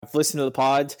I've listened to the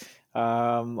pod,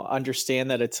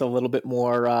 understand that it's a little bit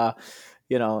more,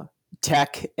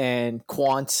 tech and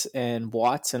quants and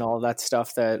watts and all that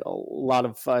stuff that a lot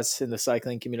of us in the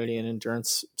cycling community and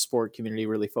endurance sport community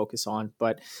really focus on.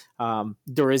 But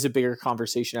there is a bigger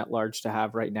conversation at large to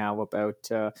have right now about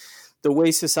the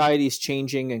way society is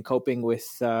changing and coping with,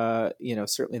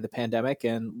 certainly the pandemic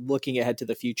and looking ahead to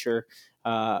the future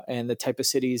and the type of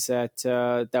cities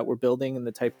that we're building and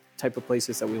the type of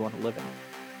places that we want to live in.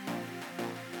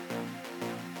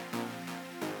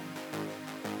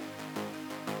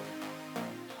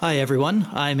 Hi, everyone.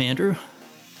 I'm Andrew.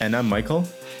 And I'm Michael.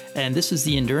 And this is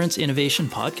the Endurance Innovation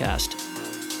Podcast.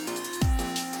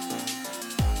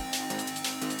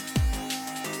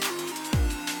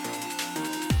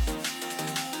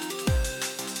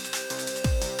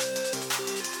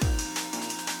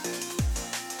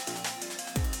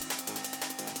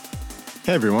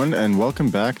 Hey, everyone, and welcome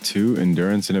back to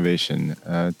Endurance Innovation.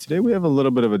 Today we have a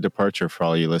little bit of a departure for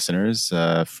all you listeners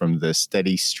from the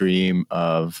steady stream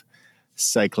of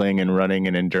cycling and running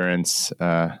and endurance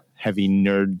heavy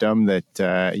nerddom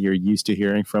that you're used to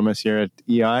hearing from us here at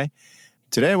EI.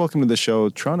 Today, welcome to the show,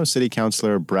 Toronto City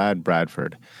Councillor Brad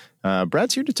Bradford.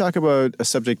 Brad's here to talk about a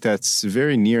subject that's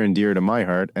very near and dear to my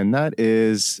heart, and that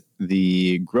is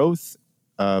the growth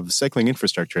of cycling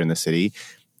infrastructure in the city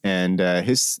and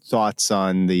his thoughts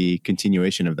on the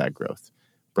continuation of that growth.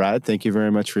 Brad, thank you very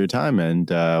much for your time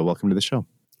and welcome to the show.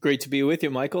 Great to be with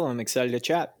you, Michael. I'm excited to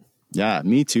chat. Yeah,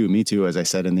 me too, as I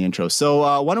said in the intro.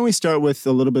 So why don't we start with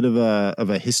a little bit of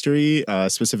a history,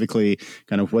 specifically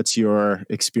kind of what's your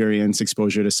experience,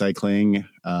 exposure to cycling?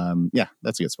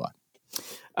 That's a good spot.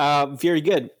 Very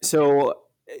good. So,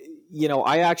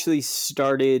 I actually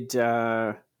started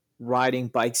riding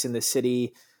bikes in the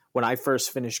city when I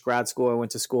first finished grad school. I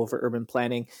went to school for urban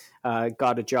planning,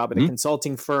 got a job at a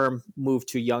consulting firm, moved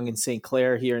to Yonge and St.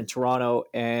 Clair here in Toronto,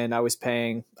 and I was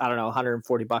paying,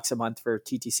 $140 a month for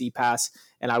TTC pass.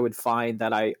 And I would find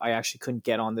that I actually couldn't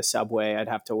get on the subway. I'd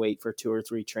have to wait for 2 or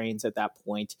 3 trains at that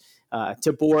point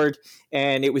to board.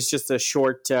 And it was just a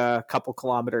short couple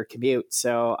kilometer commute.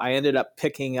 So I ended up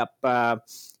picking up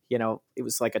it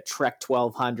was like a Trek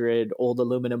 1200 old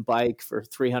aluminum bike for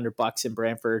 $300 in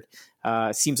Brantford.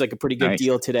 Seems like a pretty good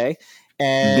deal today.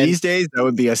 And these days, that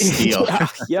would be a steal.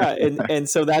 yeah. And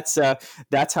so that's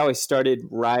how I started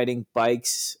riding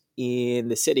bikes in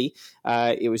the city.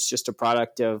 It was just a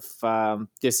product of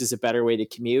this is a better way to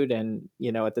commute. And,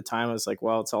 at the time I was like,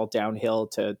 well, it's all downhill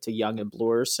to Yonge and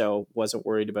Bloor. So wasn't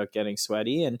worried about getting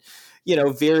sweaty. And,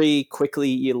 very quickly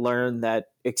you learn that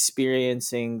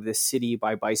experiencing the city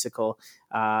by bicycle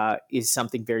is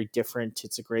something very different.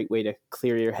 It's a great way to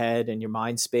clear your head and your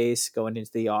mind space going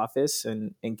into the office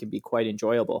and can be quite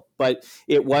enjoyable. But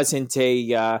it wasn't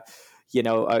a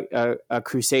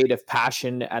crusade of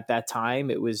passion at that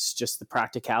time. It was just the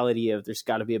practicality of there's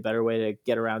got to be a better way to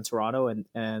get around Toronto,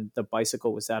 and the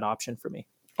bicycle was that option for me.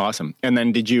 Awesome. And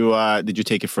then did you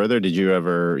take it further? Did you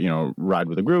ever, ride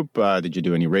with a group? Did you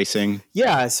do any racing?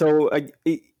 Yeah. So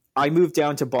I moved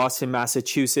down to Boston,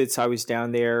 Massachusetts. I was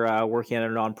down there working at a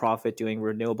nonprofit doing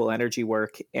renewable energy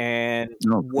work. And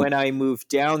when I moved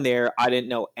down there, I didn't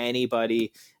know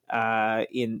anybody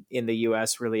in the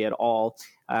US really at all.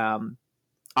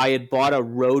 I had bought a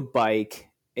road bike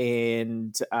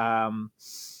and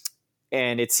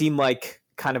it seemed like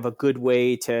kind of a good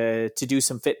way to do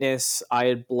some fitness. I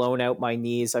had blown out my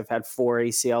knees. I've had 4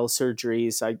 ACL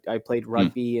surgeries. I played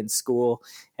rugby in school,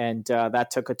 and that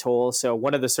took a toll. So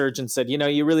one of the surgeons said,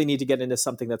 you really need to get into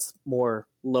something that's more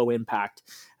low impact,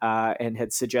 and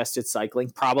had suggested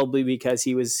cycling, probably because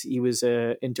he was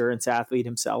an endurance athlete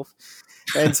himself.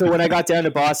 And so when I got down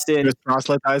to Boston, just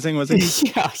proselytizing, was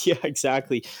it? Yeah,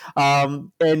 exactly.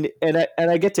 And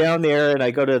I get down there and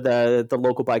I go to the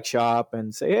local bike shop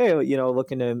and say, hey,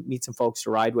 looking to meet some folks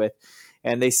to ride with.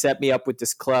 And they set me up with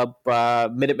this club,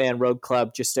 Minuteman Road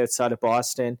Club, just outside of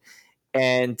Boston.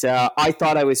 And I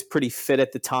thought I was pretty fit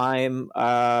at the time.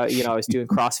 I was doing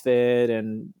CrossFit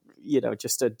and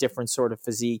just a different sort of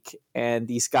physique. And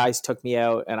these guys took me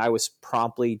out and I was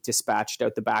promptly dispatched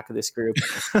out the back of this group.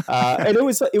 And it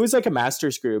was like a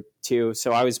master's group too.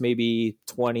 So I was maybe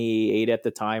 28 at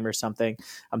the time or something.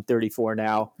 I'm 34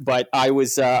 now, but I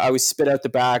was spit out the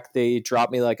back. They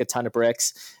dropped me like a ton of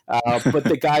bricks. But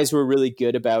the guys were really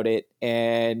good about it.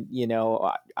 And,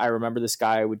 I remember this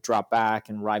guy would drop back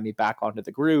and ride me back onto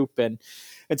the group. And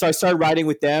so I started riding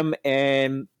with them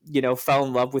and, fell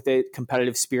in love with it,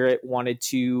 competitive spirit, wanted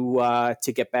to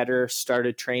get better,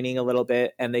 started training a little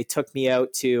bit. And they took me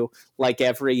out to, like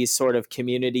every sort of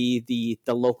community,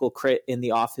 the local crit in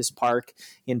the office park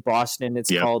in Boston.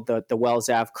 It's called the Wells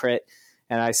Ave Crit.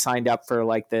 and I signed up for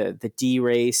like the D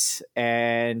race,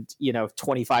 and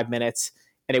 25 minutes,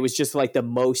 and it was just like the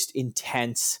most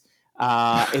intense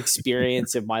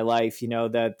experience of my life.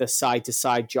 The side to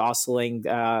side jostling,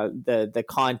 the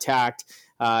contact,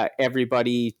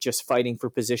 everybody just fighting for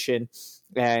position,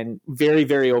 and very,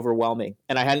 very overwhelming.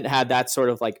 And I hadn't had that sort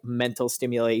of like mental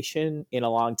stimulation in a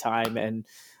long time, and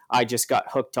I just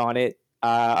got hooked on it.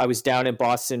 I was down in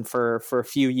Boston for a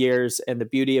few years, and the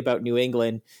beauty about New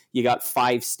England, you got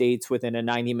 5 states within a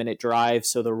 90-minute drive.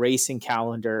 So the racing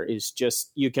calendar is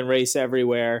just, you can race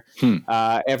everywhere,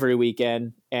 every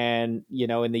weekend. And,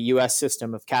 in the US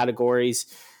system of categories,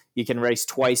 you can race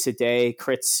twice a day.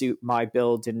 Crits suit my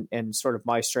build and sort of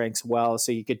my strengths well.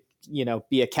 So you could,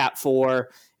 be a Cat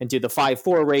 4 and do the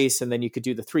 5-4 race, and then you could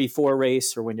do the 3-4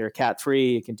 race, or when you're a Cat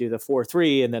 3, you can do the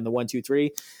 4-3 and then the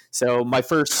 1-2-3. So my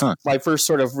first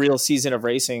sort of real season of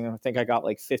racing, I think I got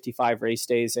like 55 race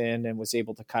days in and was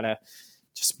able to kind of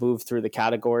just move through the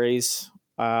categories.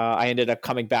 I ended up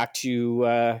coming back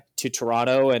to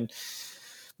Toronto and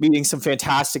meeting some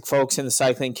fantastic folks in the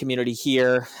cycling community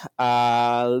here.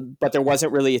 But there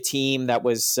wasn't really a team that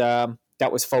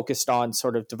was focused on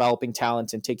sort of developing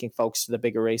talent and taking folks to the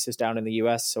bigger races down in the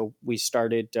US. So we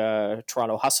started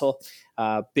Toronto Hustle,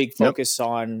 big focus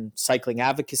on cycling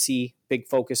advocacy, big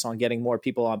focus on getting more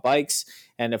people on bikes.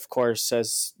 And of course,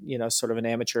 as sort of an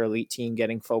amateur elite team,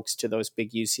 getting folks to those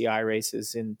big UCI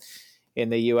races in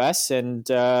the US. And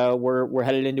we're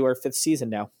headed into our 5th season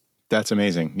now. That's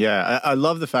amazing. Yeah, I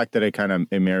love the fact that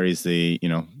it marries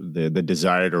the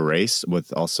desire to race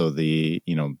with also the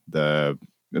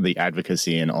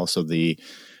advocacy, and also the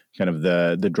kind of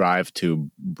the drive to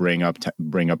bring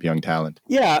up young talent.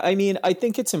 Yeah, I mean, I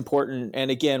think it's important. And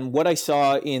again, what I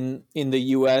saw in the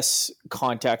US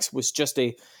context was just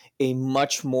a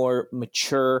much more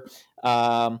mature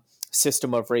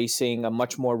system of racing, a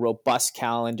much more robust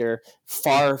calendar,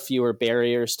 far fewer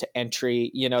barriers to entry.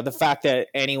 The fact that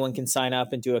anyone can sign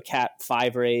up and do a Cat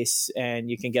 5 race, and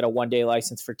you can get a 1-day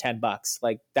license for $10,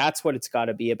 like that's what it's got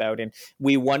to be about. And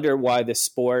we wonder why the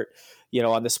sport,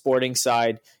 on the sporting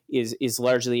side, is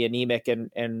largely anemic,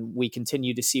 and we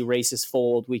continue to see races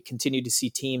fold. We continue to see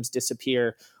teams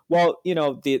disappear. Well,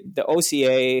 the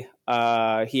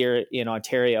OCA here in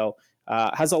Ontario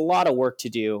has a lot of work to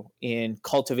do in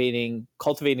cultivating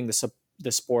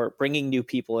the sport, bringing new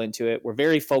people into it. We're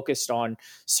very focused on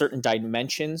certain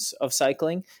dimensions of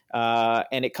cycling,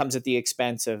 and it comes at the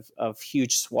expense of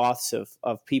huge swaths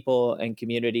of people and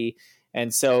community.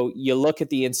 And so you look at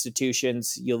the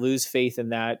institutions, you lose faith in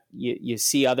that. You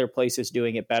see other places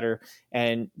doing it better.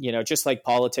 And, just like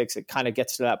politics, it kind of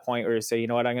gets to that point where you say, you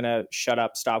know what, I'm going to shut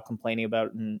up, stop complaining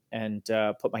about it, and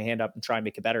put my hand up and try and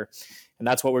make it better. And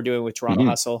that's what we're doing with Toronto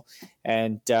Hustle.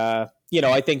 And,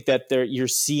 I think that you're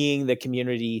seeing the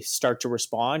community start to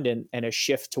respond, and a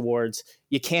shift towards,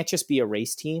 you can't just be a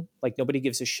race team. Like, nobody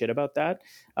gives a shit about that.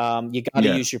 You got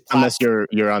to use your platform. Unless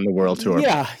you're on the world tour.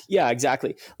 Yeah,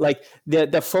 exactly. Like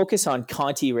the focus on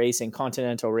Conti racing,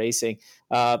 continental racing.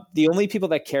 The only people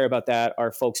that care about that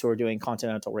are folks who are doing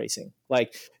continental racing.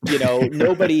 Like,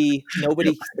 nobody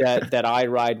that I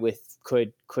ride with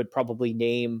could probably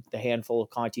name the handful of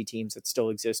Conti teams that still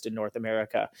exist in North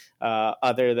America,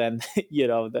 other than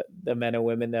the men and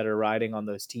women that are riding on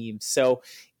those teams. So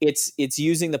it's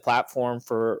using the platform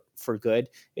for good.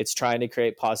 It's trying to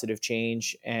create positive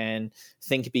change and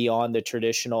think beyond the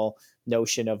traditional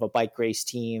notion of a bike race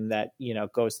team that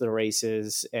goes to the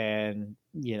races and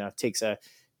takes a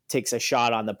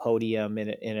shot on the podium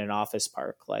in an office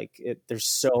park. Like, there's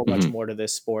so much more to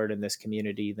this sport and this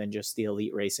community than just the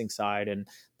elite racing side. And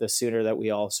the sooner that we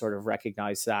all sort of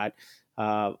recognize that,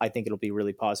 I think it'll be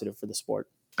really positive for the sport.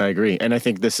 I agree. And I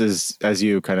think this is, as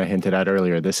you kind of hinted at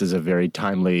earlier, this is a very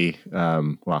timely,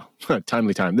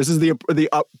 timely time. This is the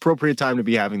appropriate time to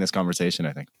be having this conversation,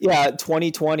 I think. Yeah,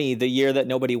 2020, the year that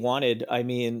nobody wanted. I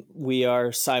mean, we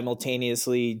are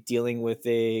simultaneously dealing with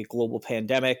a global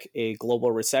pandemic, a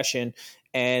global recession,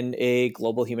 and a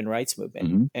global human rights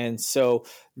movement. And so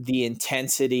the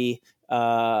intensity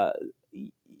on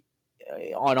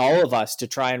all of us to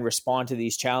try and respond to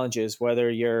these challenges, whether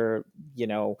you're,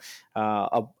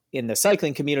 in the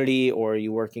cycling community, or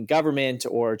you work in government,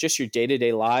 or just your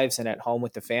day-to-day lives and at home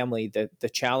with the family, the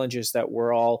challenges that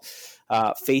we're all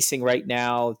facing right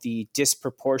now, the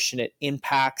disproportionate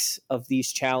impacts of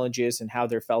these challenges and how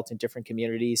they're felt in different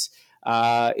communities.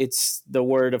 It's, the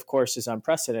word, of course, is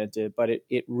unprecedented, but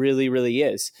it really, really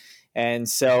is. And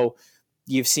so,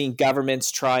 You've seen governments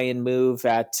try and move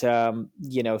at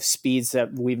speeds that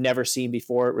we've never seen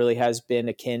before. It really has been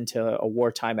akin to a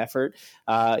wartime effort.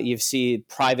 You've seen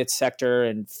private sector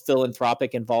and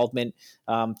philanthropic involvement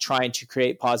trying to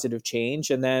create positive change.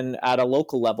 And then at a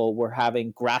local level, we're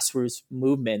having grassroots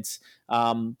movements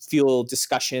fuel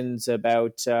discussions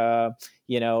about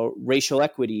racial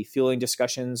equity, fueling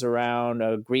discussions around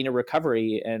a greener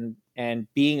recovery, and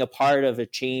being a part of a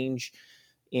change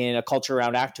in a culture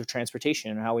around active transportation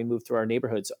and how we move through our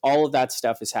neighborhoods. All of that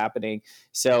stuff is happening.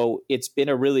 So it's been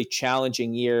a really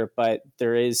challenging year, but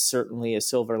there is certainly a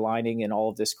silver lining in all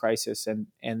of this crisis.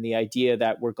 And the idea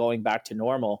that we're going back to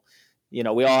normal, we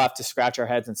all have to scratch our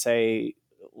heads and say,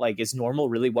 like, is normal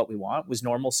really what we want? Was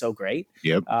normal so great?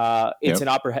 Yep. It's an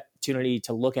opportunity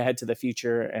to look ahead to the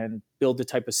future and build the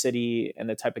type of city and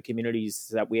the type of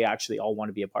communities that we actually all want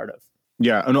to be a part of.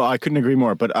 Yeah, no, I couldn't agree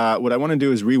more. But what I want to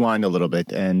do is rewind a little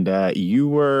bit. And you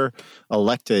were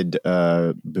elected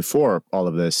before all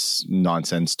of this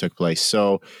nonsense took place.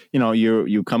 So,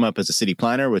 you come up as a city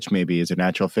planner, which maybe is a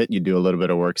natural fit. You do a little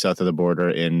bit of work south of the border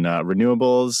in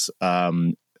renewables. How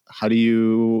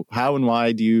and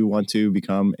why do you want to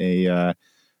become a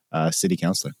city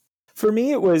councillor? For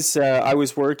me, it was I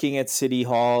was working at City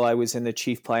Hall. I was in the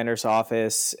chief planner's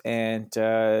office, and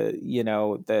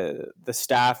the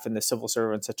staff and the civil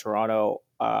servants of Toronto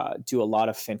do a lot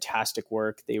of fantastic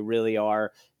work. They really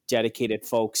are dedicated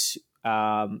folks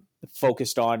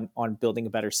focused on building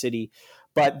a better city.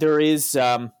 But there is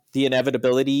the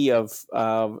inevitability of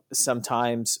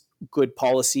sometimes good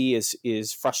policy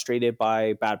is frustrated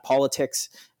by bad politics.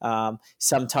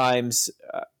 Sometimes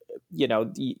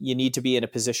you need to be in a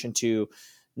position to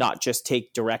not just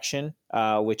take direction,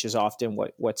 which is often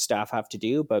what staff have to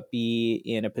do, but be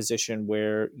in a position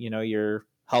where, you're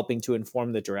helping to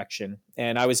inform the direction.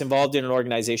 And I was involved in an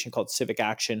organization called Civic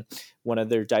Action, one of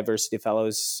their diversity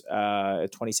fellows,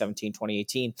 2017,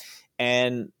 2018.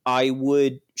 And I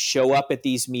would show up at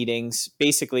these meetings.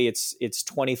 Basically, it's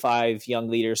 25 young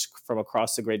leaders from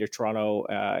across the Greater Toronto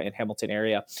and Hamilton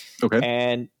area.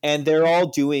 Okay. And they're all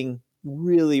doing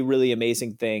really, really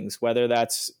amazing things, whether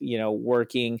that's,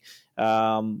 working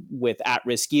with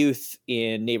at-risk youth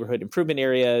in neighborhood improvement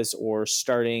areas, or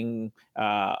starting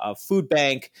a food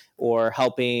bank, or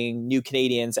helping new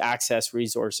Canadians access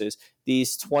resources.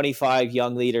 These 25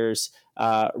 young leaders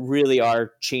really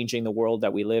are changing the world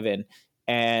that we live in.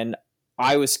 And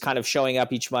I was kind of showing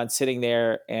up each month, sitting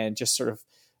there and just sort of,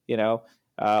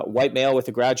 white male with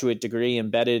a graduate degree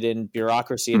embedded in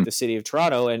bureaucracy at the City of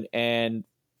Toronto, and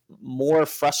more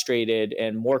frustrated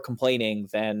and more complaining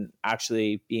than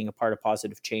actually being a part of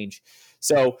positive change.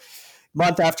 So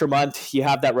month after month, you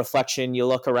have that reflection, you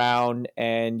look around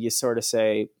and you sort of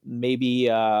say, maybe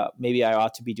I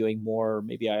ought to be doing more,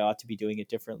 maybe I ought to be doing it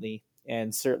differently.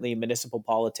 And certainly municipal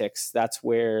politics, that's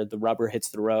where the rubber hits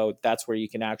the road. That's where you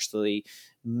can actually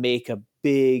make a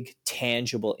big,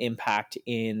 tangible impact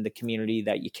in the community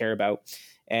that you care about.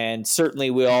 And certainly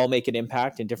we all make an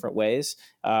impact in different ways.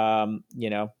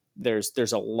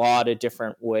 There's a lot of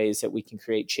different ways that we can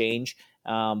create change.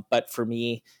 But for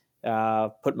me,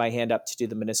 put my hand up to do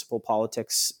the municipal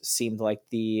politics seemed like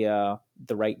the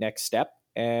right next step.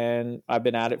 And I've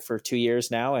been at it for 2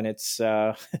 years now, and it's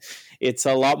a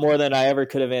lot more than I ever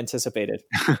could have anticipated.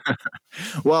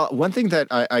 Well, one thing that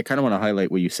I kind of want to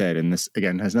highlight what you said, and this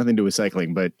again has nothing to do with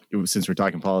cycling, but since we're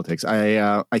talking politics,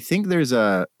 I think there's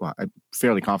I'm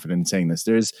fairly confident in saying this.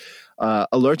 There's a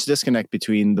large disconnect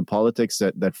between the politics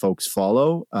that folks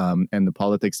follow and the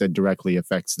politics that directly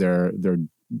affects their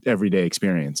everyday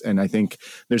experience. And I think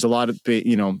there's a lot of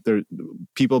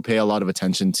people pay a lot of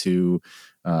attention to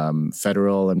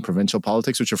federal and provincial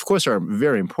politics, which of course are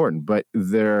very important, but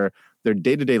their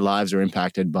day-to-day lives are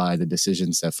impacted by the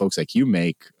decisions that folks like you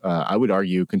make, I would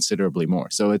argue, considerably more.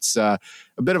 So it's a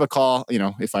bit of a call,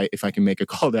 if I can make a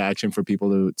call to action for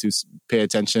people to pay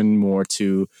attention more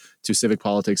to civic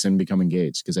politics and become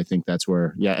engaged, because I think that's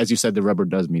where, as you said, the rubber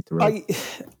does meet the road.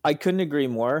 I couldn't agree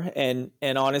more. And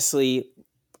honestly,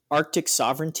 Arctic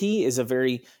sovereignty is a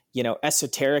very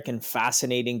esoteric and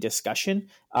fascinating discussion,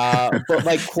 but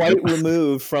like quite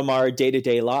removed from our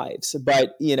day-to-day lives.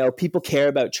 But, people care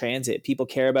about transit. People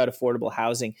care about affordable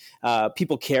housing.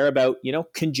 People care about,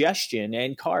 congestion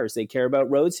and cars. They care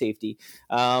about road safety.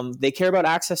 They care about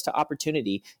access to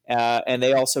opportunity. And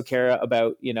they also care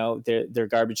about, their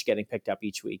garbage getting picked up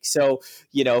each week. So,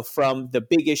 from the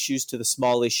big issues to the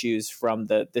small issues, from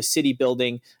the city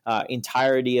building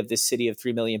entirety of this city of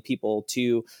 3 million people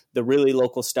to the really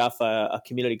local stuff, a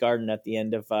community garden at the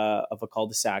end of a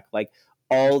cul-de-sac, like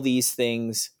all these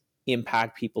things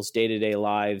impact people's day-to-day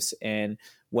lives. And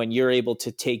when you're able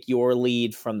to take your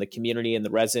lead from the community and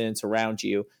the residents around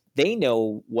you, they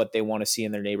know what they want to see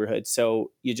in their neighborhood.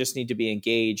 So you just need to be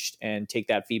engaged and take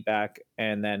that feedback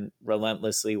and then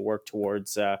relentlessly work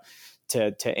towards to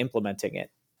implementing it.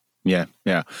 Yeah.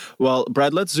 Well,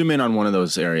 Brad, let's zoom in on one of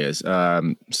those areas,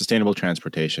 sustainable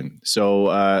transportation. So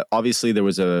obviously there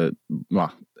was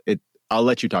I'll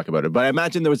let you talk about it, but I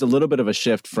imagine there was a little bit of a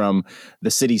shift from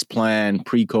the city's plan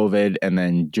pre-COVID and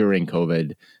then during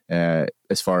COVID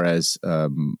as far as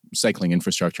cycling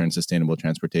infrastructure and sustainable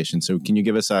transportation. So can you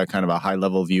give us a kind of a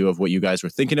high-level view of what you guys were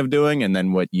thinking of doing and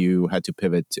then what you had to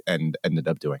pivot and ended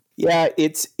up doing? Yeah,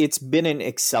 it's been an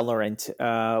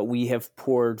accelerant. We have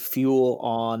poured fuel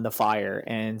on the fire,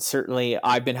 and certainly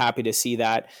I've been happy to see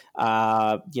that.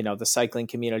 The cycling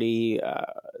community,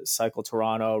 Cycle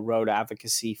Toronto, road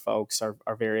advocacy folks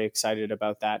are very excited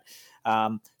about that.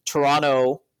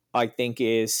 Toronto, I think,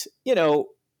 is,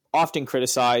 often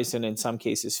criticized and in some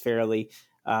cases fairly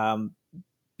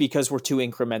because we're too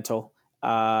incremental.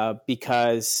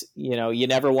 Because, you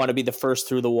never want to be the first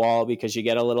through the wall because you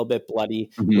get a little bit bloody.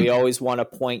 Mm-hmm. We always want to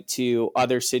point to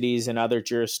other cities and other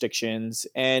jurisdictions.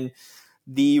 And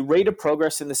the rate of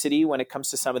progress in the city when it comes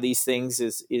to some of these things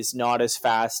is not as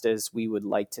fast as we would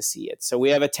like to see it. So we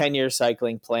have a 10-year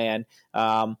cycling plan,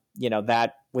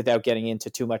 that, without getting into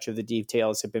too much of the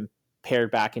details, have been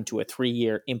paired back into a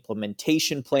 3-year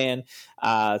implementation plan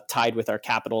tied with our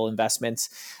capital investments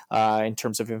in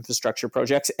terms of infrastructure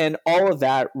projects. And all of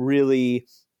that really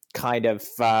kind of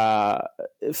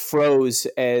froze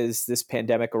as this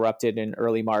pandemic erupted in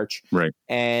early March. Right.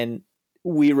 And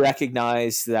we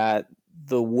recognized that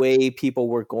the way people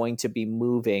were going to be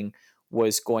moving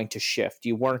was going to shift.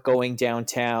 You weren't going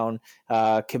downtown,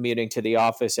 commuting to the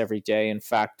office every day. In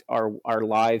fact, our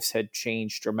lives had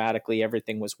changed dramatically.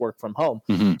 Everything was work from home.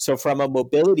 Mm-hmm. So from a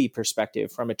mobility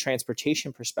perspective, from a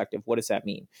transportation perspective, what does that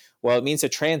mean? Well, it means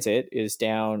that transit is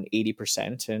down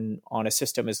 80%. And on a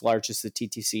system as large as the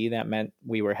TTC, that meant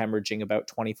we were hemorrhaging about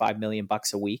 $25 million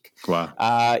a week.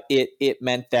 Wow. It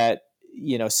meant that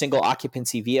single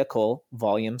occupancy vehicle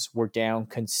volumes were down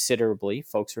considerably.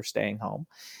 Folks were staying home.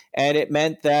 And it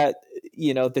meant that,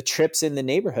 the trips in the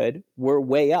neighborhood were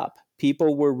way up.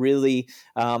 People were really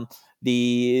going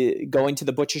to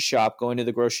the butcher shop, going to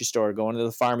the grocery store, going to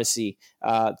the pharmacy.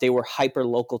 They were hyper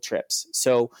local trips.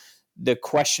 So the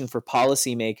question for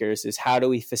policymakers is, how do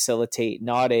we facilitate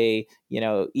not a,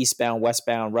 eastbound,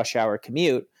 westbound rush hour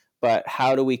commute, but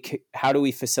how do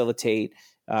we facilitate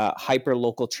hyper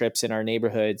local trips in our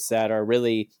neighborhoods that are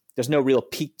really, there's no real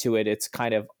peak to it. It's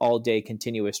kind of all day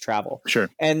continuous travel. Sure.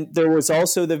 And there was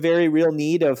also the very real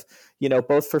need of,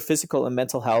 both for physical and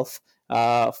mental health.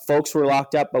 Folks were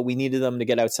locked up, but we needed them to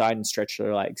get outside and stretch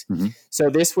their legs. Mm-hmm. So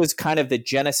this was kind of the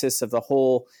genesis of the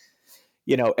whole,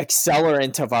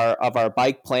 accelerant of our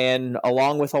bike plan,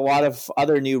 along with a lot of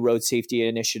other new road safety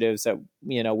initiatives that,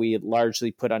 we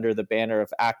largely put under the banner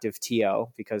of Active TO,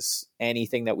 because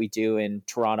anything that we do in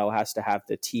Toronto has to have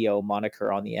the TO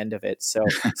moniker on the end of it. So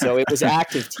it was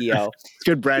Active TO. It's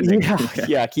good branding.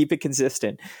 Yeah, keep it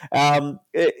consistent. So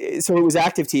it was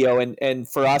Active TO. And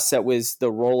for us, that was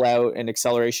the rollout and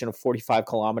acceleration of 45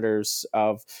 kilometers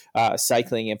of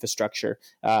cycling infrastructure,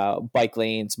 bike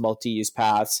lanes, multi-use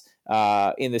paths,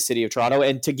 in the city of Toronto.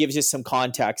 And to give you some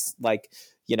context,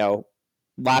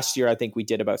 last year, I think we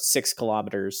did about 6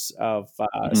 kilometers of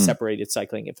separated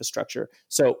cycling infrastructure.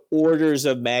 So orders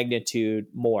of magnitude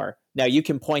more. Now, you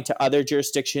can point to other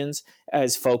jurisdictions,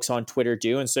 as folks on Twitter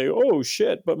do, and say, oh,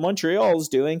 shit, but Montreal's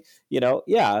doing,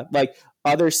 like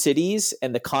other cities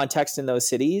and the context in those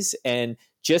cities and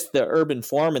just the urban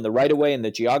form and the right of way and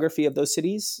the geography of those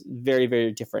cities, very,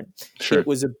 very different. Sure. It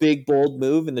was a big, bold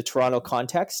move in the Toronto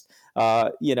context.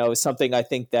 Something I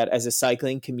think that as a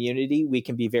cycling community, we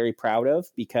can be very proud of,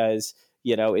 because,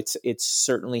 it's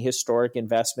certainly historic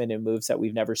investment in moves that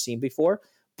we've never seen before,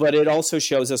 but it also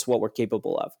shows us what we're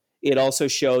capable of. It also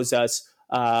shows us,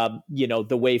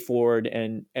 the way forward,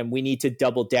 and we need to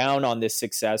double down on this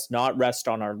success, not rest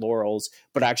on our laurels,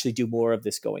 but actually do more of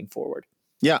this going forward.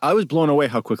 Yeah, I was blown away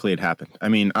how quickly it happened. I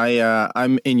mean,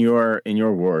 I'm in your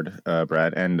ward,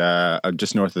 Brad, and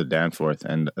just north of the Danforth,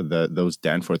 and those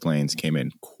Danforth lanes came in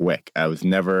quick. I was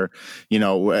never,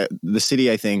 the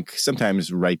city, I think,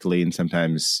 sometimes rightly and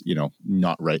sometimes,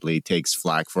 not rightly, takes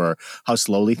flack for how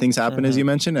slowly things happen, mm-hmm. as you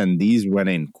mentioned, and these went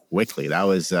in quickly. That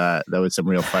was some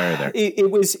real fire there.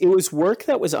 It was work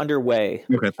that was underway.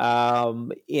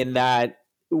 Okay. In that,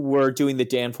 we're doing the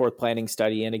Danforth planning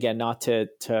study. And again, not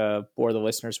to bore the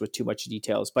listeners with too much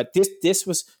details, but this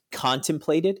was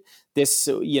contemplated. This,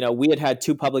 we had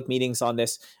 2 public meetings on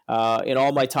this in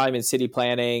all my time in city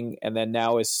planning. And then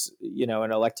now as,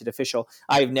 an elected official,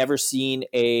 I've never seen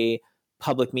a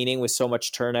public meeting with so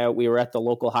much turnout. We were at the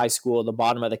local high school at the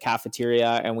bottom of the cafeteria,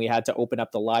 and we had to open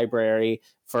up the library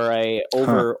for a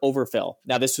overfill.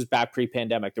 Now, this was back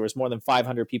pre-pandemic. There was more than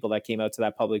 500 people that came out to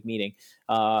that public meeting.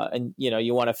 And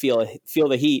you want to feel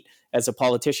the heat as a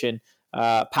politician,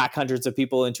 pack hundreds of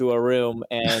people into a room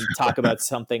and talk about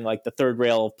something like the third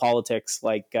rail of politics,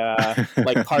 like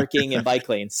parking and bike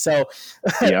lanes. So,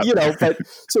 Yep. but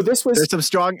so this was, There's some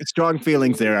strong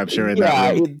feelings there, I'm sure. In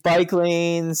that room. Bike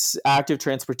lanes, active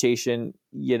transportation,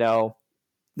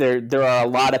 there are a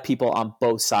lot of people on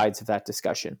both sides of that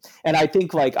discussion. And I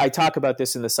think I talk about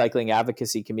this in the cycling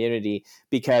advocacy community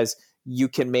because you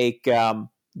can make,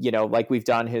 we've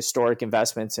done historic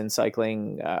investments in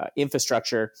cycling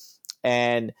infrastructure.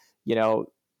 And,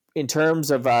 in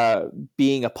terms of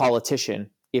being a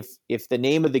politician, if the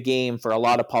name of the game for a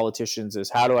lot of politicians is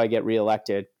how do I get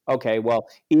reelected? Okay, well,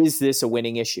 is this a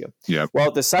winning issue? Yeah.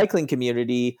 Well, the cycling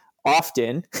community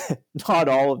often, not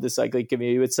all of the cycling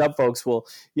community, but some folks will,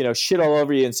 shit all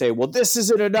over you and say, well, this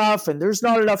isn't enough and there's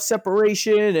not enough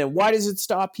separation. And why does it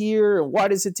stop here? And why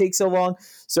does it take so long?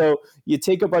 So you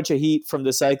take a bunch of heat from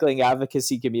the cycling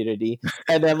advocacy community.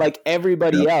 And then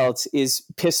everybody else is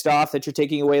pissed off that you're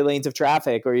taking away lanes of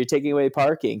traffic or you're taking away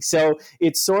parking. So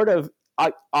it's sort of,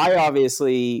 I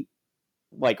obviously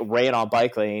ran on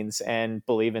bike lanes and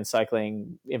believe in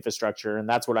cycling infrastructure. And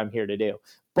that's what I'm here to do.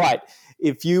 But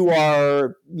if you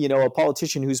are, a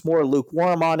politician who's more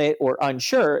lukewarm on it or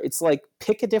unsure, it's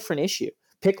pick a different issue,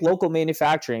 pick local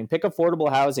manufacturing, pick affordable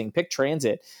housing, pick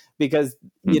transit, because,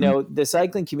 the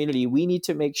cycling community, we need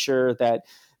to make sure that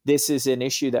this is an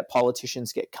issue that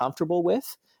politicians get comfortable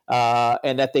with.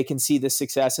 And that they can see the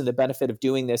success and the benefit of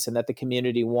doing this, and that the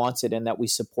community wants it, and that we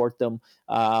support them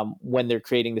when they're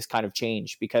creating this kind of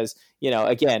change. Because,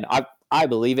 again, I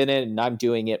believe in it, and I'm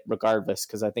doing it regardless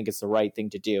because I think it's the right thing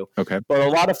to do. Okay. But a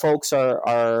lot of folks are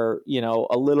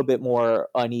a little bit more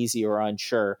uneasy or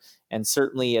unsure. And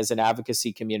certainly as an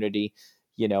advocacy community,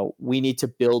 we need to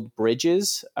build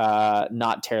bridges,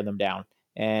 not tear them down.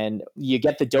 And you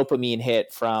get the dopamine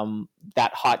hit from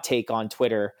that hot take on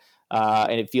Twitter.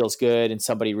 And it feels good and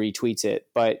somebody retweets it,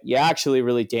 but you actually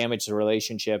really damage the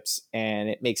relationships and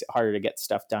it makes it harder to get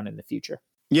stuff done in the future.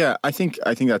 Yeah, I think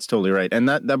that's totally right. And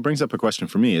that brings up a question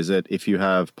for me, is that if you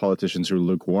have politicians who are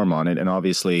lukewarm on it, and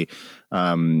obviously,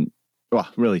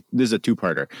 really, this is a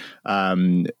two-parter.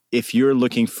 If you're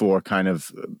looking for kind of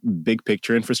big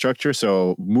picture infrastructure,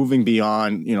 so moving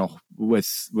beyond,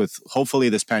 with hopefully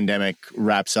this pandemic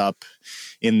wraps up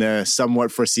in the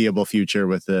somewhat foreseeable future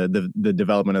with the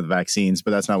development of the vaccines,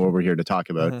 but that's not what we're here to talk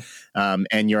about. Mm-hmm.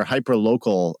 And your hyper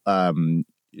local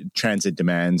transit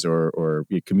demands or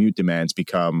your commute demands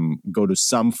go to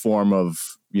some form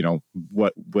of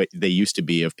what they used to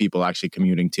be of people actually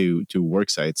commuting to work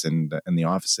sites and the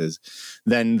offices,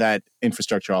 then that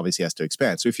infrastructure obviously has to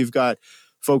expand. So if you've got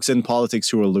folks in politics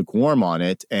who are lukewarm on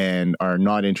it and are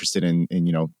not interested in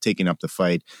taking up the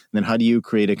fight, then how do you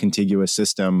create a contiguous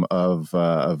system of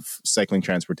cycling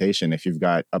transportation if you've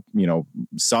got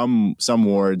some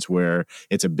wards where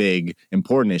it's a big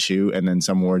important issue and then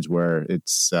some wards where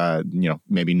it's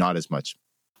maybe not as much?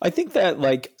 I think that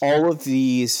all of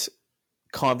these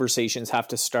conversations have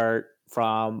to start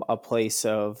from a place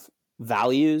of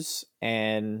values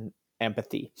and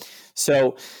empathy.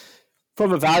 So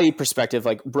from a value perspective,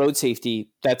 road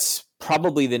safety, that's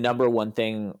probably the number one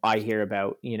thing I hear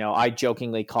about. I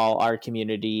jokingly call our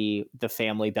community the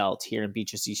family belt here in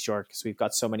Beaches East York because we've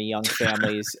got so many young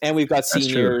families and we've got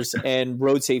seniors, and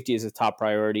road safety is a top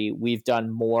priority. We've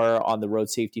done more on the road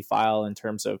safety file in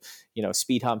terms of,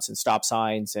 speed humps and stop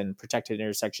signs and protected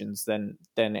intersections than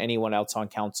anyone else on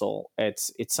council.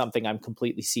 It's something I'm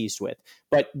completely seized with.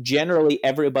 But generally,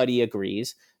 everybody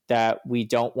agrees that we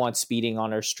don't want speeding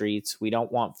on our streets. We don't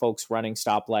want folks running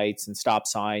stoplights and stop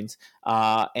signs,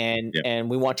 and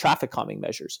we want traffic calming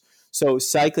measures. So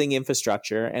cycling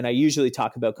infrastructure, and I usually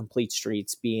talk about complete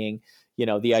streets being,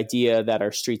 the idea that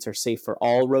our streets are safe for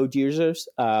all road users.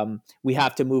 We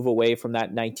have to move away from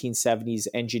that 1970s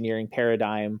engineering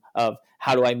paradigm of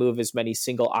how do I move as many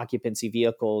single occupancy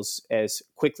vehicles as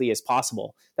quickly as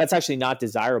possible. That's actually not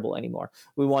desirable anymore.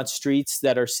 We want streets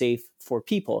that are safe for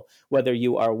people, whether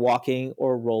you are walking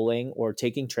or rolling or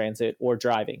taking transit or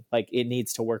driving. It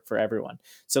needs to work for everyone.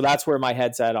 So that's where my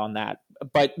head's at on that.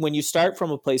 But when you start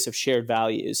from a place of shared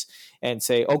values and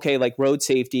say, okay, like road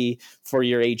safety for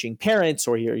your aging parents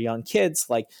or your young kids,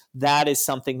 like that is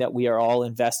something that we are all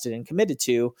invested and committed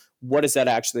to. What does that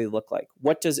actually look like?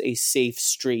 What does a safe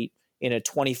street in a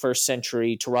 21st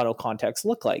century Toronto context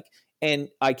look like? And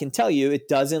I can tell you, it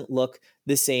doesn't look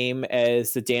the same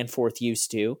as the Danforth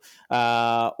used to,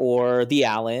 or the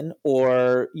Allen,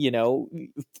 or,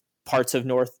 parts of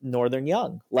Northern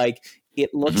Yonge. Like,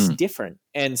 it looks different.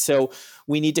 And so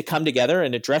we need to come together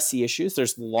and address the issues.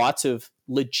 There's lots of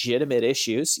legitimate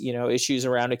issues, issues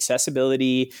around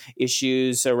accessibility,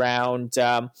 issues around,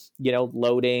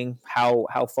 loading,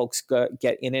 how folks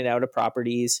get in and out of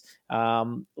properties.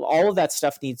 All of that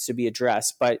stuff needs to be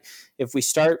addressed. But if we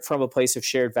start from a place of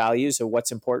shared values of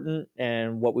what's important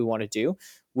and what we want to do,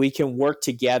 we can work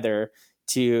together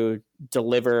to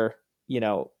deliver,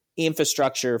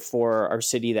 infrastructure for our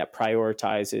city that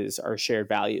prioritizes our shared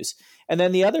values. And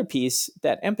then the other piece,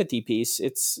 that empathy piece,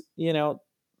 it's,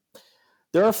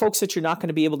 there are folks that you're not going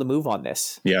to be able to move on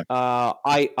this. Yeah.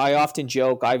 I often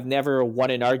joke, I've never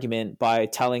won an argument by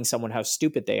telling someone how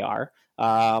stupid they are.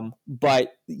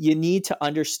 But you need to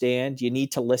understand, you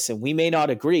need to listen. We may not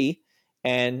agree.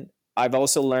 And I've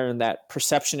also learned that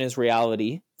perception is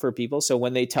reality for people. So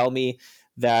when they tell me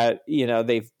that,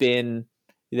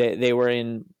 they were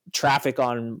in traffic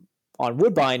on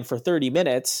Woodbine for 30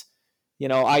 minutes,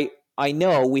 I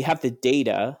know we have the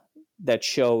data that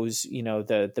shows,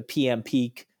 the PM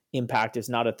peak impact is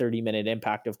not a 30-minute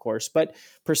impact, of course, but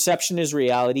perception is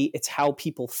reality. It's how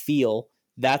people feel.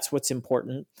 That's what's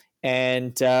important.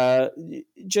 And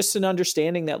just an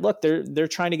understanding that, look, they're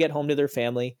trying to get home to their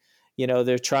family.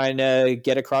 They're trying to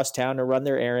get across town to run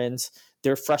their errands.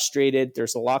 They're frustrated.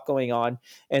 There's a lot going on.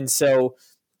 And so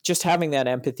just having that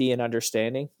empathy and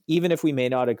understanding, even if we may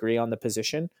not agree on the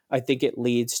position, I think it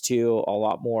leads to a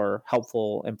lot more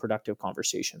helpful and productive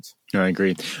conversations. I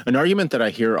agree. An argument that I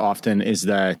hear often is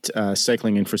that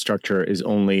cycling infrastructure is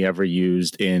only ever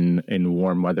used in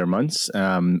warm weather months.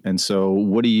 And so,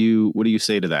 what do you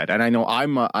say to that? And I know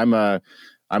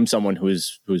I'm someone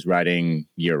who's riding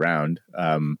year round.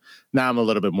 Now I'm a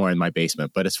little bit more in my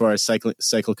basement, but as far as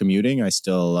cycle commuting,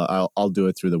 I'll do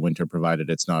it through the winter, provided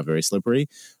it's not very slippery.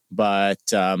 But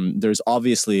there's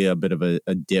obviously a bit of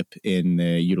a dip in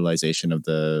the utilization of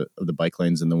the bike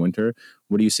lanes in the winter.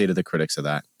 What do you say to the critics of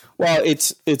that? Well,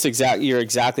 you're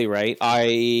exactly right.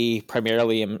 I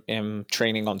primarily am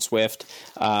training on Swift,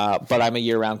 but I'm a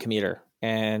year-round commuter.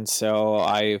 And so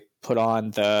I put on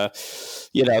the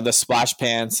splash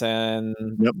pants and,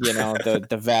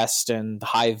 the vest and the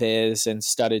high vis and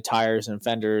studded tires and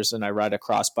fenders. And I ride a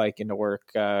cross bike into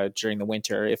work during the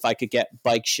winter. If I could get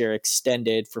bike share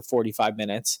extended for 45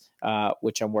 minutes,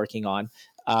 which I'm working on,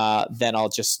 then I'll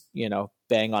just,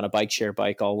 bang on a bike share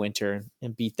bike all winter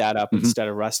and beat that up instead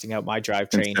of rusting out my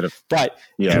drivetrain. But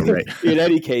right. In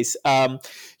any case,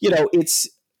 it's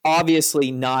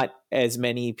obviously not as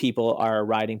many people are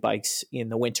riding bikes in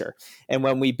the winter. And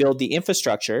when we build the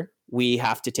infrastructure, we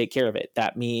have to take care of it.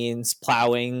 That means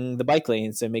plowing the bike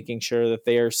lanes and making sure that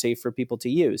they are safe for people to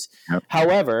use. Yep.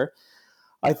 However,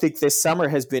 I think this summer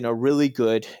has been a really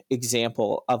good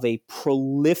example of a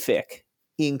prolific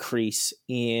increase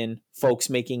in folks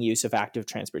making use of active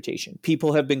transportation.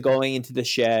 People have been going into the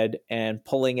shed and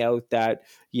pulling out that,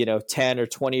 10 or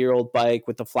 20-year-old bike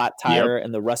with the flat tire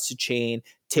and the rusted chain,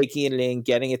 taking it in,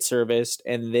 getting it serviced,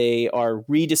 and they are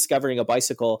rediscovering a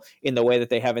bicycle in the way that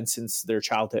they haven't since their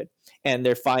childhood. And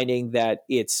they're finding that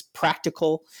it's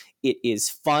practical, it is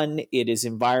fun, it is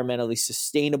environmentally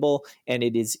sustainable, and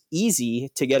it is easy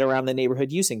to get around the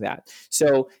neighborhood using that.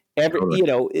 So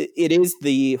it is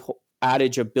the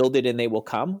adage of build it and they will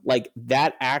come. Like,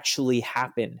 that actually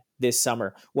happened this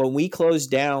summer when we closed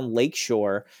down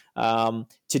Lakeshore to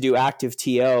do active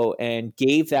TO and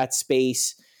gave that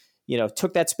space,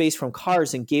 took that space from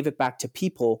cars and gave it back to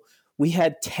people. We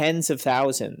had tens of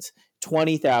thousands,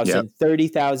 20,000,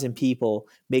 30,000 people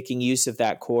making use of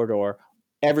that corridor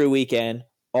every weekend,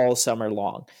 all summer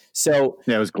long. So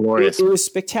it was glorious. It was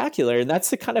spectacular. And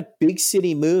that's the kind of big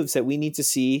city moves that we need to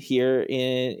see here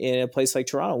in a place like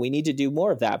Toronto. We need to do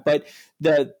more of that. But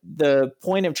the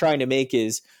point I'm trying to make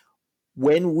is,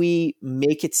 when we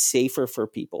make it safer for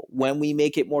people, when we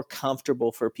make it more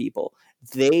comfortable for people,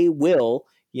 they will,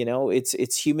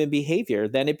 it's human behavior.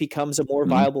 Then it becomes a more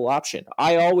viable option.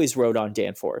 I always rode on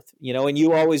Danforth, and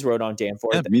you always rode on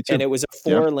Danforth. Me too. And it was a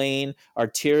 4-lane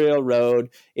arterial road.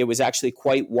 It was actually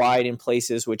quite wide in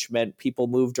places, which meant people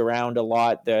moved around a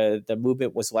lot. The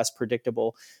movement was less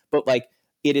predictable. But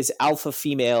it is alpha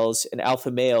females and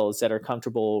alpha males that are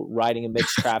comfortable riding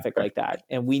amidst traffic like that.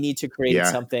 And we need to create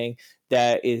something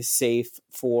that is safe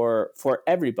for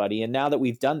everybody. And now that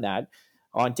we've done that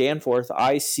on Danforth,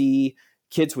 I see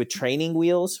kids with training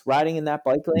wheels riding in that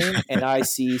bike lane, and I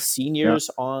see seniors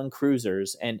on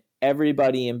cruisers and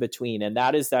everybody in between. And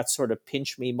that is that sort of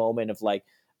pinch me moment of like,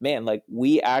 man, like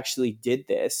we actually did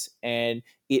this and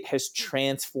it has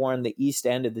transformed the east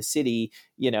end of the city,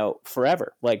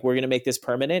 forever. Like we're going to make this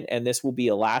permanent, and this will be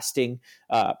a lasting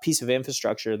piece of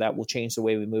infrastructure that will change the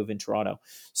way we move in Toronto.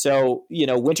 So,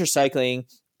 winter cycling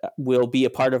will be a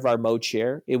part of our mode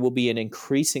share. It will be an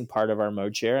increasing part of our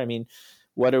mode share. I mean,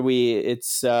 what are we?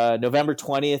 It's November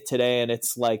 20th today, and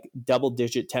it's like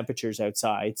double-digit temperatures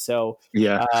outside. So,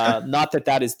 not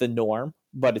that is the norm,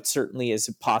 but it certainly is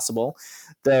possible.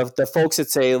 The folks that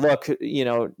say, look,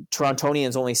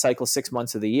 Torontonians only cycle 6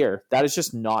 months of the year, that is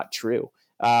just not true.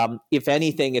 If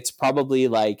anything, it's probably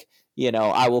like,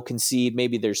 I will concede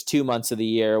maybe there's 2 months of the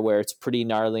year where it's pretty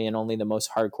gnarly and only the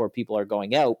most hardcore people are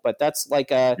going out. But that's like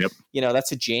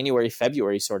that's a January,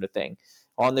 February sort of thing.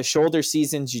 On the shoulder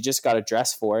seasons, you just got to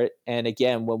dress for it. And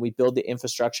again, when we build the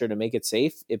infrastructure to make it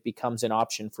safe, it becomes an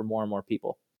option for more and more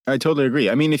people. I totally agree.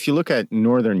 I mean, if you look at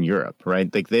Northern Europe,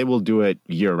 right, like they will do it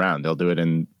year round. They'll do it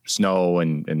in snow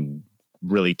and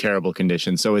really terrible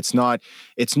conditions. So it's not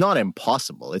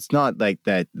impossible. It's not like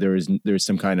that there's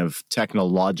some kind of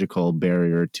technological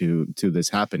barrier to this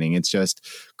happening. It's just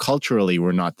culturally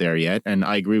we're not there yet. And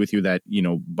I agree with you that,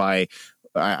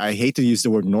 I hate to use the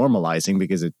word normalizing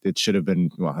because it should have been,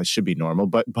 it should be normal,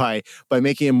 but by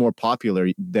making it more popular,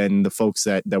 then the folks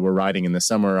that were riding in the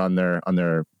summer on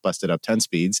their busted up 10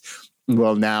 speeds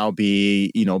will now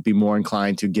be more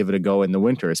inclined to give it a go in the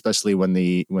winter, especially when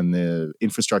the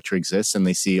infrastructure exists and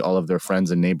they see all of their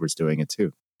friends and neighbors doing it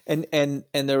too. And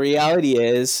the reality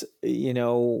is,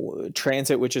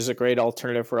 transit, which is a great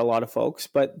alternative for a lot of folks,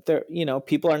 but there,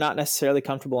 people are not necessarily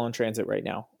comfortable on transit right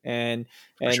now. And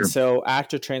sure. So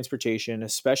active transportation,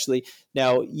 especially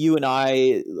now, you and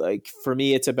I, like for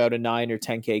me, it's about a 9 or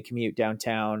 10K commute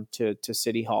downtown to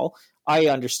City Hall. I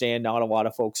understand not a lot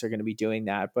of folks are going to be doing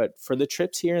that, but for the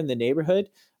trips here in the neighborhood,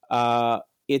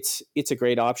 it's a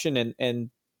great option. And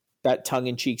that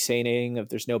tongue-in-cheek saying of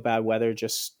 "there's no bad weather,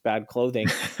 just bad clothing,"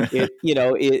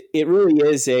 it really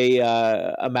is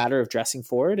a matter of dressing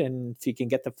for it. And if you can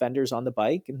get the fenders on the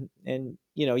bike, and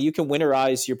you can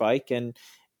winterize your bike and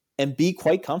be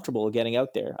quite comfortable getting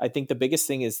out there. I think the biggest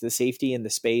thing is the safety and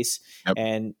the space,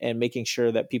 and making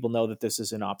sure that people know that this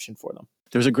is an option for them.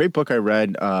 There's a great book I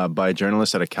read by a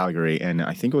journalist out of Calgary, and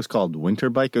I think it was called Winter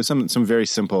Bike. It was some very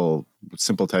simple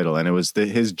title, and it was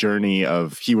his journey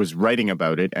of, he was writing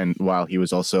about it, and while he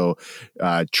was also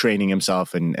training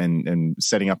himself and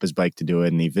setting up his bike to do it,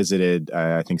 and he visited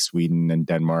I think Sweden and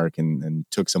Denmark and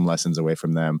took some lessons away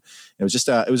from them. It was just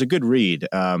it was a good read,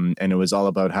 and it was all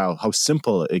about how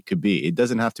simple it could be. It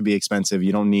doesn't have to be expensive.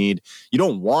 You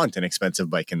don't want an expensive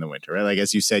bike in the winter, right? Like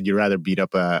as you said, you'd rather beat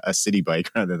up a city bike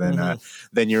rather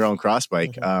than your own cross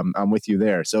bike. I'm with you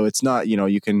there. So it's not,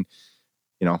 you can,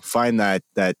 find that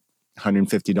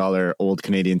 $150 old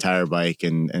Canadian Tire bike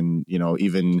and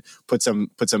even put some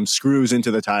screws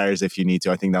into the tires if you need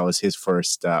to. I think that was his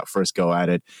first go at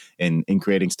it in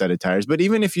creating studded tires. But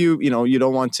even if you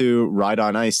don't want to ride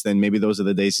on ice, then maybe those are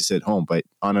the days you sit home. But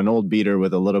on an old beater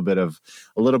with a little bit of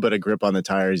grip on the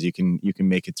tires, you can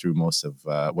make it through most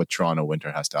of what Toronto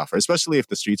winter has to offer, especially if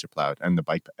the streets are plowed and the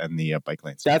bike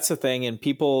lanes. That's the thing, and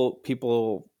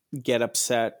people get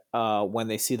upset when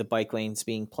they see the bike lanes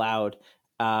being plowed.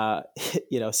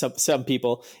 Some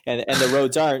people and the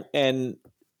roads aren't, and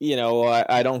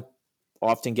I don't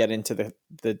often get into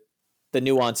the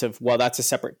nuance of, well, that's a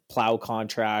separate plow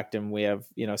contract, and we have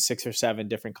 6 or 7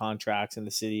 different contracts in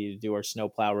the city to do our snow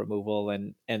plow removal,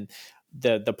 and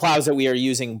the plows that we are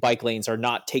using, bike lanes, are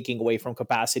not taking away from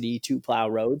capacity to plow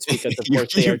roads, because of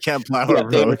course they can't plow a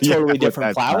road. They were totally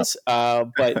different plows.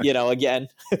 But again,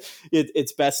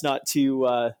 it's best not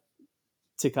to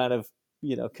kind of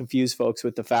confuse folks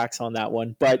with the facts on that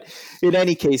one. But in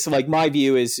any case, like my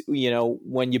view is,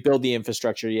 when you build the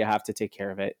infrastructure, you have to take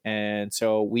care of it. And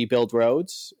so we build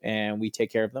roads and we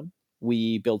take care of them.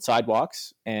 We build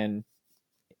sidewalks, and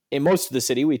in most of the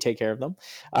city, we take care of them.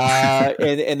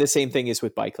 And the same thing is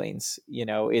with bike lanes.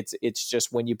 It's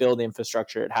just, when you build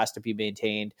infrastructure, it has to be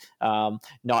maintained,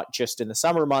 not just in the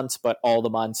summer months, but all the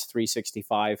months,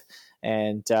 365.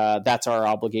 And that's our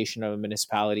obligation of a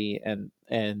municipality,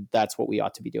 and that's what we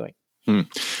ought to be doing.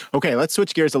 Okay, let's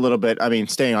switch gears a little bit. I mean,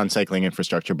 staying on cycling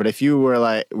infrastructure, but if you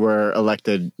were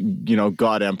elected,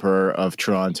 God Emperor of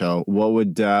Toronto, what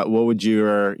would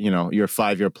your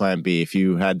 5-year plan be if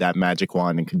you had that magic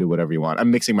wand and could do whatever you want?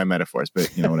 I'm mixing my metaphors,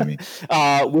 but you know what I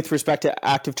mean. With respect to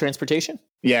active transportation?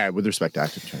 Yeah, with respect to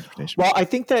active transportation. Well, I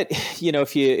think that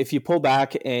if you pull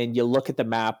back and you look at the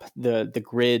map, the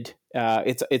grid,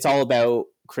 it's all about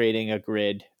creating a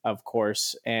grid, of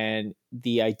course, and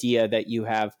the idea that you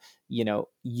have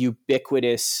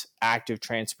ubiquitous active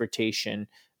transportation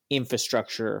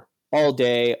infrastructure all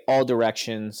day, all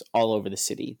directions, all over the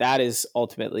city. That is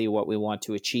ultimately what we want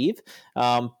to achieve,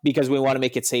 because we want to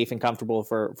make it safe and comfortable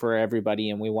for everybody,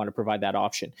 and we want to provide that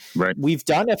option. Right. We've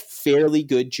done a fairly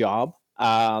good job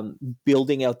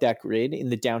building out that grid in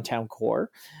the downtown core,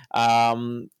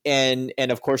 and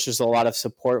of course, there's a lot of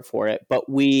support for it, but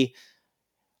we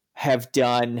have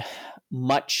done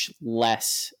much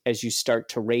less as you start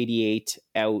to radiate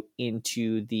out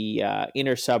into the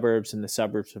inner suburbs and the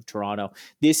suburbs of Toronto.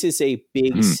 This is a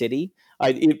big city.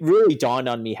 It really dawned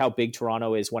on me how big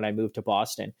Toronto is when I moved to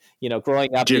Boston.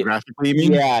 Growing up, geographically, you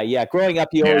mean? Yeah. Growing up,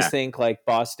 you always think like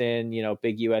Boston,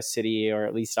 big U.S. city, or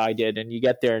at least I did. And you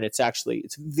get there, and it's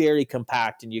very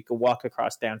compact, and you can walk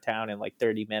across downtown in like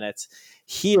 30 minutes.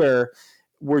 Here,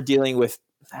 we're dealing with,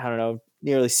 I don't know,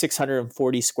 nearly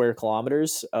 640 square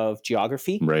kilometers of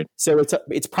geography. Right. So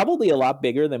it's probably a lot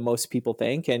bigger than most people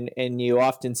think. And you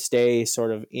often stay sort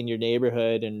of in your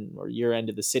neighborhood or your end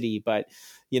of the city. But,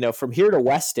 from here to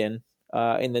Weston,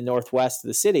 in the northwest of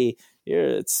the city,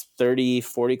 it's 30,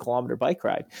 40 kilometer bike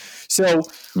ride. So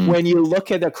when you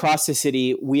look at across the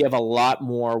city, we have a lot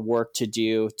more work to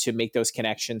do to make those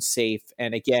connections safe.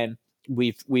 And again,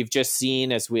 we've just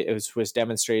seen, as was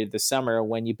demonstrated this summer,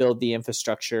 when you build the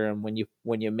infrastructure and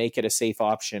when you make it a safe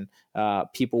option,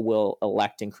 people will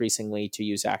elect increasingly to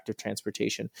use active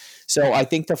transportation. So I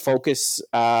think the focus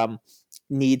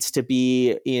needs to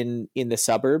be in the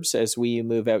suburbs as we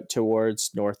move out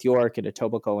towards North York and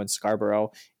Etobicoke and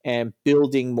Scarborough, and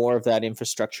building more of that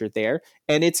infrastructure there.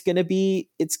 And it's going to be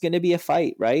a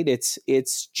fight, right?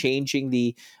 It's changing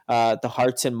the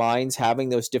hearts and minds, having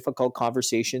those difficult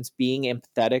conversations, being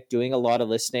empathetic, doing a lot of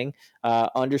listening,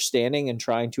 understanding and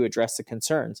trying to address the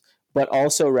concerns, but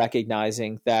also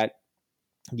recognizing that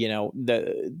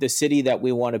the city that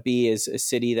we want to be is a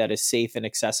city that is safe and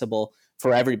accessible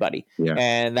for everybody. Yeah.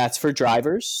 And that's for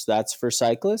drivers, that's for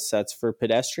cyclists, that's for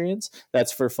pedestrians,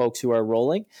 that's for folks who are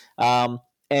rolling.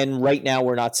 And right now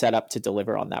we're not set up to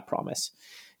deliver on that promise.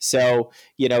 So,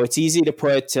 it's easy to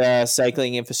put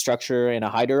cycling infrastructure in a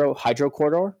hydro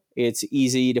corridor. It's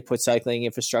easy to put cycling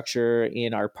infrastructure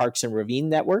in our parks and ravine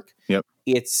network. Yep.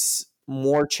 It's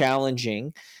more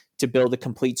challenging to build a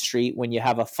complete street when you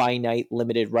have a finite,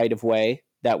 limited right-of-way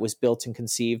that was built and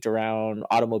conceived around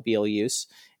automobile use,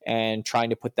 and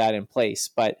trying to put that in place.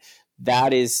 But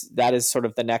that is sort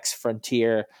of the next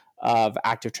frontier of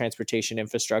active transportation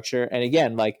infrastructure. And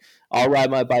again, like, I'll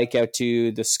ride my bike out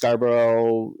to the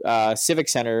Scarborough Civic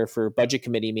Center for budget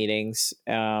committee meetings.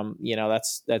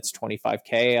 That's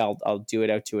 25K. I'll do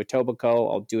it out to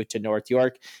Etobicoke. I'll do it to North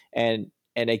York. And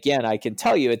again, I can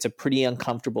tell you it's a pretty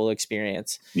uncomfortable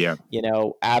experience. Yeah.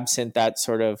 Absent that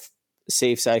sort of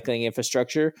safe cycling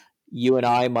infrastructure, you and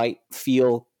I might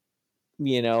feel,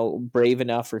 brave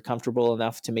enough or comfortable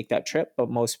enough to make that trip,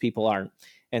 but most people aren't.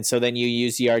 And so then you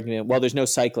use the argument, well, there's no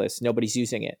cyclists, nobody's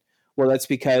using it. Well, that's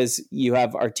because you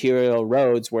have arterial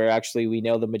roads where actually we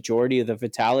know the majority of the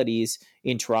fatalities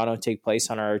in Toronto take place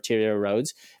on our arterial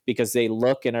roads because they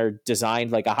look and are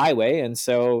designed like a highway. And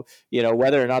so,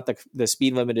 whether or not the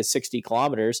speed limit is 60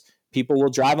 kilometers, people will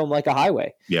drive them like a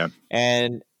highway. Yeah.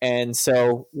 And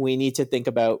so we need to think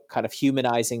about kind of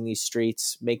humanizing these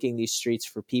streets, making these streets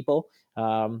for people,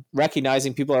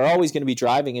 recognizing people are always going to be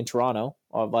driving in Toronto.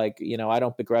 I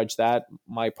don't begrudge that.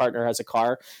 My partner has a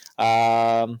car.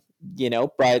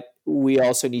 But we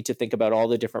also need to think about all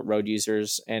the different road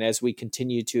users. And as we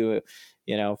continue to,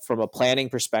 from a planning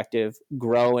perspective,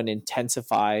 grow and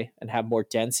intensify and have more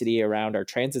density around our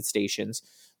transit stations,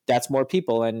 that's more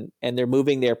people. And they're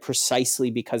moving there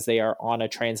precisely because they are on a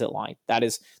transit line. That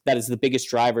is the biggest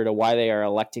driver to why they are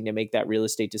electing to make that real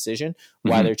estate decision,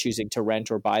 why they're choosing to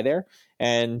rent or buy there.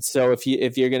 And so if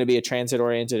you're going to be a transit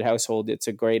oriented household, it's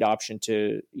a great option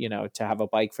to have a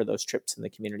bike for those trips in the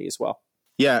community as well.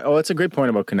 Yeah. Oh, it's a great point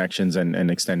about connections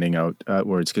and extending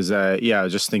outwards. Because, I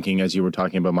was just thinking as you were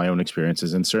talking about my own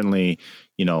experiences, and certainly,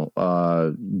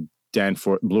 Bloor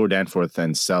Danforth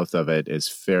and south of it is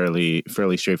fairly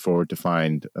straightforward to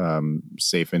find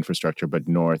safe infrastructure, but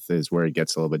north is where it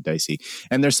gets a little bit dicey.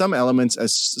 And there's some elements,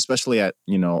 especially at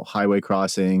highway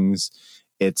crossings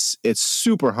it's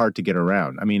super hard to get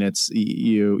around. I mean, it's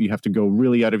you have to go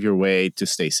really out of your way to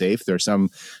stay safe. There are some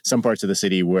parts of the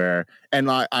city where, and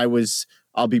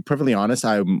I'll be perfectly honest,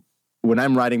 when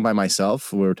I'm riding by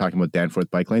myself, we were talking about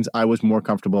Danforth bike lanes, I was more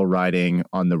comfortable riding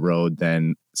on the road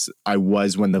than I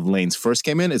was when the lanes first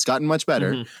came in. It's gotten much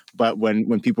better, but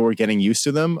when people were getting used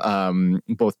to them,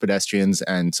 both pedestrians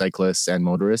and cyclists and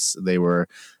motorists, they were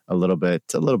a little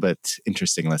bit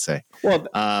interesting, let's say. Well,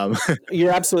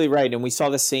 you're absolutely right. And we saw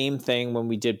the same thing when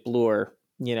we did Bloor.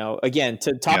 Again,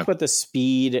 to talk about the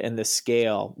speed and the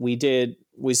scale,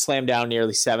 we slammed down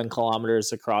nearly 7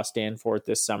 kilometers across Danforth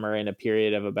this summer in a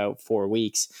period of about 4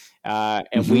 weeks.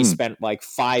 And we spent like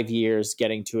 5 years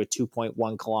getting to a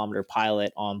 2.1 kilometer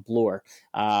pilot on Bloor.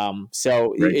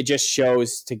 So it just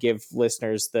shows, to give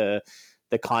listeners the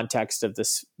context of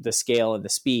the scale and the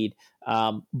speed.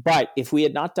 But if we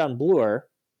had not done Bloor,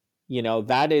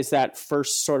 that is that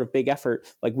first sort of big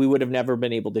effort. Like, we would have never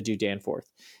been able to do Danforth.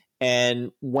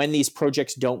 And when these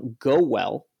projects don't go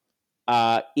well,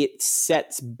 it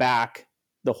sets back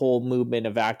the whole movement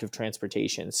of active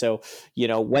transportation. So,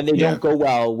 when they don't go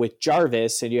well with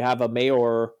Jarvis, and you have a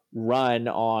mayor run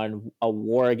on a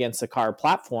war against the car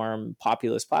platform,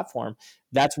 populist platform,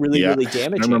 that's really, really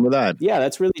damaging. I remember that. Yeah,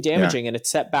 that's really damaging. And it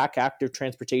set back active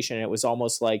transportation. And it was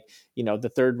almost like,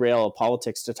 the third rail of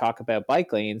politics to talk about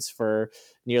bike lanes for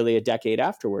nearly a decade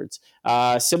afterwards.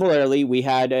 Similarly, we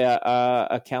had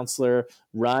a councillor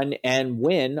run and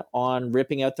win on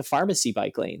ripping out the pharmacy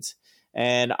bike lanes.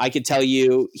 And I could tell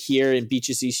you, here in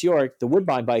Beaches East York, the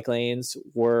Woodbine bike lanes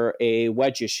were a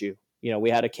wedge issue. We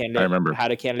had a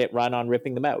candidate run on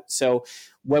ripping them out. So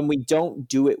when we don't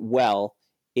do it well,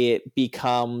 it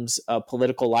becomes a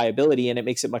political liability, and it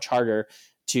makes it much harder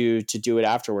to do it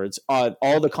afterwards.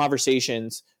 All the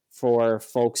conversations for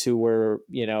folks who were,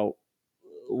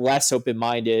 less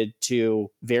open-minded to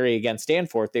vary against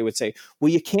Danforth, they would say, well,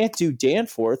 you can't do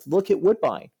Danforth. Look at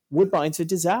Woodbine. Woodbine's a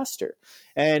disaster.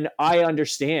 And I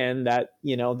understand that,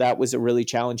 that was a really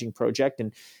challenging project,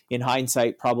 and in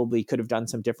hindsight probably could have done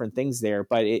some different things there.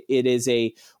 But it is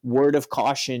a word of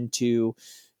caution to,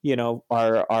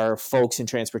 our folks in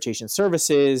transportation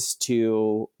services,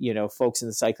 to, folks in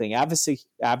the cycling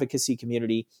advocacy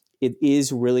community. It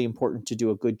is really important to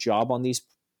do a good job on these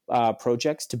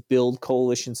projects, to build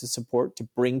coalitions of support, to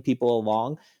bring people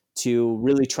along, to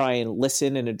really try and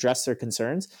listen and address their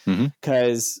concerns.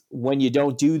 Because when you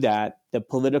don't do that, the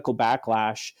political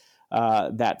backlash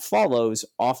that follows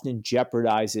often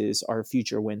jeopardizes our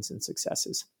future wins and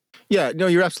successes. Yeah, no,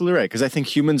 you're absolutely right. Because I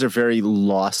think humans are very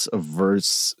loss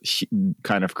averse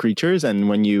kind of creatures, and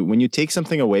when you take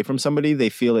something away from somebody, they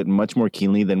feel it much more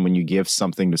keenly than when you give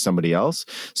something to somebody else.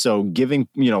 So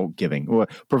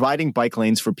providing bike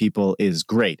lanes for people is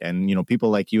great, and people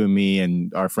like you and me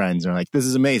and our friends are like, this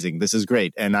is amazing, this is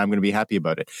great, and I'm going to be happy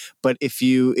about it. But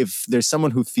if there's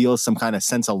someone who feels some kind of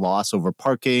sense of loss over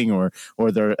parking, or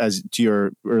their, as to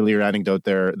your earlier anecdote,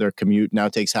 their commute now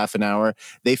takes half an hour,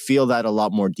 they feel that a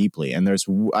lot more deeply. And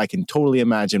I can totally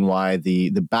imagine why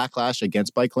the backlash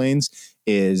against bike lanes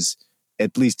is,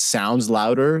 at least sounds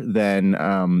louder than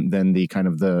the kind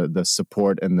of the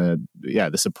support and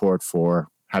the support for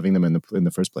having them in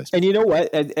the first place. And you know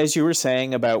what? As you were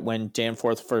saying about when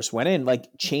Danforth first went in, like,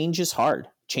 change is hard.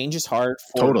 Change is hard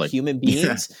for human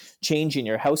beings. Yeah. Change in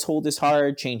your household is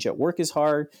hard. Change at work is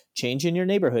hard. Change in your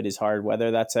neighborhood is hard,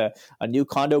 whether that's a new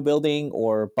condo building,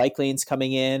 or bike lanes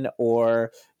coming in,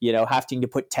 or, having to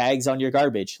put tags on your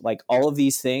garbage. Like, all of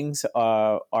these things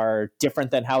are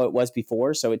different than how it was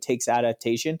before. So it takes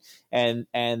adaptation. And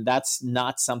that's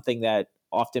not something that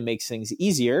often makes things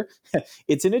easier.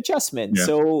 It's an adjustment. Yeah.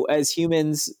 So as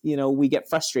humans, we get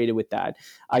frustrated with that.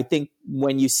 I think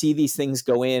when you see these things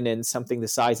go in, and something the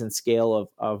size and scale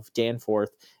of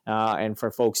Danforth, and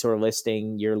for folks who are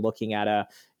listening, you're looking at a,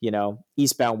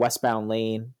 eastbound, westbound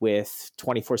lane with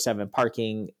 24/7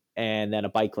 parking, and then a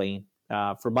bike lane.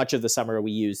 For much of the summer,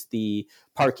 we used the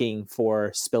parking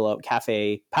for Spill Out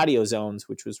Cafe patio zones,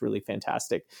 which was really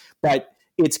fantastic. But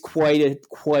it's quite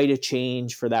a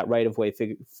change for that right of way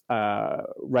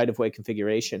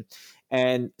configuration.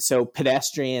 And so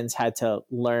pedestrians had to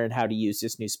learn how to use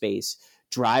this new space.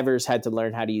 Drivers had to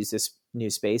learn how to use this new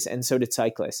space, and so did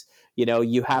cyclists.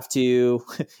 you have to,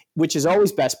 which is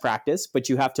always best practice, but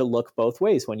you have to look both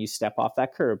ways when you step off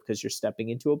that curb because you're stepping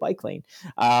into a bike lane.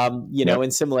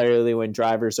 And similarly, when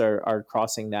drivers are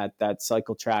crossing that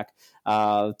cycle track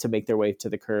to make their way to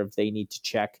the curb, they need to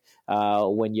check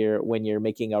when you're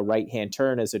making a right-hand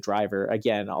turn as a driver.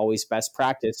 Again, always best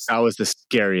practice. That was the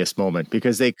scariest moment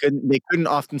because they couldn't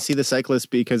often see the cyclists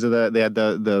because of they had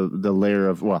the layer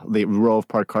of the row of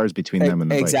parked cars between them and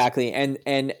the exactly. bikes.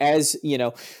 And as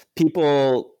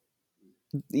people,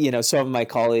 some of my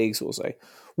colleagues will say,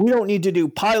 we don't need to do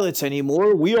pilots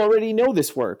anymore. We already know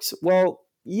this works. Well,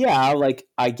 yeah, like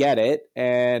I get it.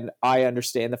 And I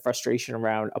understand the frustration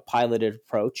around a piloted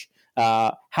approach.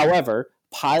 However,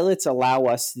 pilots allow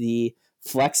us the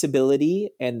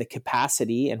flexibility and the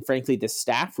capacity and frankly, the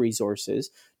staff resources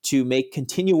to make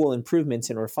continual improvements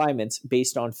and refinements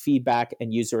based on feedback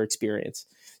and user experience.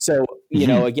 So,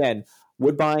 again,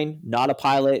 Woodbine, not a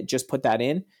pilot, just put that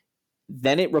in.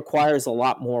 Then it requires a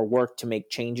lot more work to make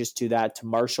changes to that, to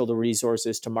marshal the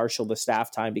resources, to marshal the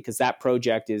staff time, because that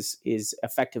project is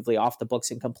effectively off the books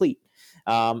and complete.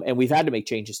 And we've had to make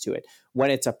changes to it.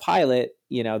 When it's a pilot,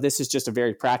 this is just a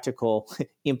very practical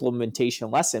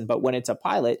implementation lesson. But when it's a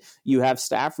pilot, you have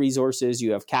staff resources,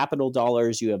 you have capital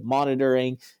dollars, you have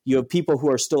monitoring, you have people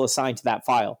who are still assigned to that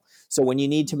file. So when you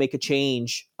need to make a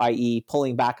change, i.e.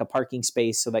 pulling back a parking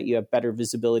space so that you have better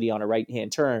visibility on a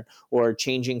right-hand turn, or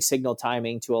changing signal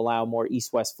timing to allow more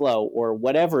east-west flow, or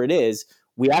whatever it is,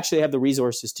 we actually have the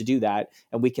resources to do that.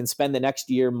 And we can spend the next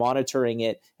year monitoring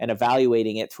it and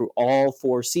evaluating it through all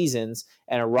 4 seasons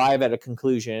and arrive at a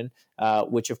conclusion,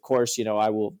 which of course, I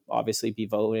will obviously be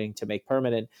voting to make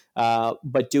permanent,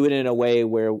 but do it in a way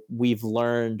where we've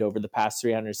learned over the past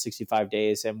 365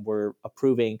 days and we're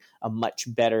approving a much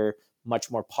better,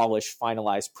 much more polished,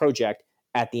 finalized project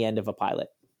at the end of a pilot.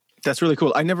 That's really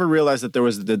cool. I never realized that there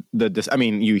was this. I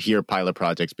mean, you hear pilot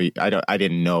projects, but I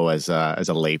didn't know as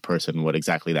a lay person what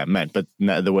exactly that meant. But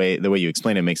the way you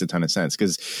explain it makes a ton of sense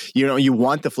because you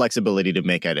want the flexibility to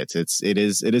make edits. It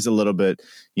is a little bit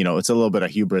it's a little bit of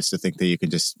hubris to think that you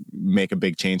can just make a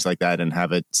big change like that and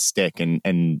have it stick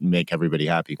and make everybody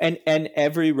happy. And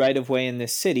every right of way in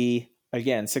this city,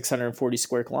 again, 640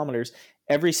 square kilometers,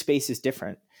 every space is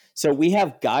different. So we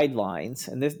have guidelines,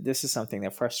 and this is something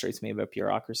that frustrates me about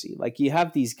bureaucracy. Like you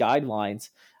have these guidelines,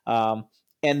 and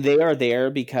they are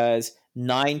there because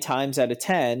 9 times out of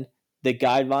 10, the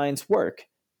guidelines work.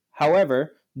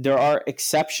 However, there are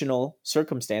exceptional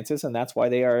circumstances, and that's why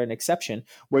they are an exception,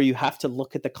 where you have to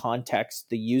look at the context,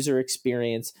 the user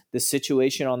experience, the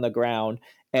situation on the ground,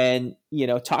 and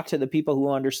talk to the people who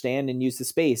understand and use the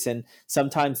space. And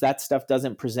sometimes that stuff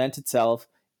doesn't present itself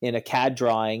in a CAD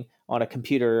drawing on a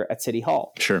computer at City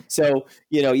Hall. Sure. So,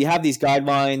 you have these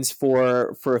guidelines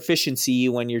for efficiency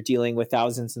when you're dealing with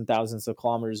thousands and thousands of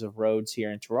kilometers of roads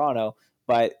here in Toronto,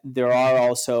 but there are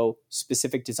also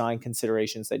specific design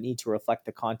considerations that need to reflect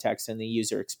the context and the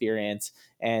user experience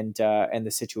and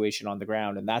the situation on the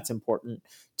ground. And that's important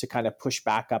to kind of push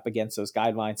back up against those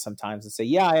guidelines sometimes and say,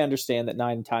 yeah, I understand that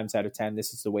 9 times out of 10,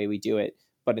 this is the way we do it.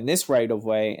 But in this right of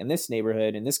way, in this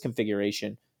neighborhood, in this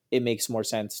configuration, it makes more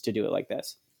sense to do it like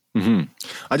this. Mm-hmm.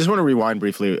 I just want to rewind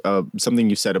briefly. Something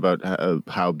you said about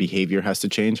how behavior has to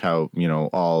change, how,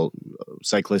 all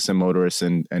cyclists and motorists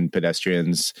and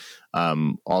pedestrians,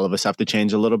 all of us have to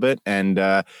change a little bit. And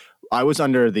I was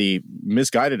under the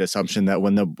misguided assumption that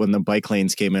when the bike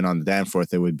lanes came in on the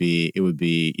Danforth, it would be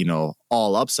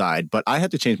all upside. But I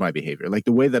had to change my behavior, like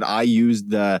the way that I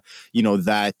used that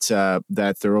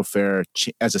thoroughfare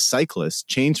as a cyclist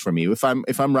changed for me. If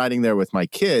I'm riding there with my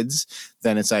kids,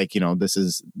 then it's like this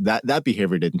is that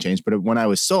behavior didn't change. But when I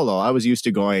was solo, I was used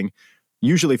to going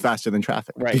usually faster than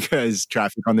traffic, right? Because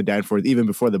traffic on the Danforth, even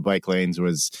before the bike lanes,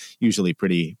 was usually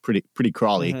pretty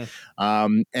crawly.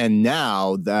 Mm-hmm. And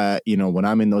now that, when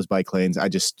I'm in those bike lanes, I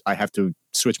have to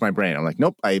switch my brain. I'm like,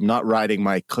 nope, I'm not riding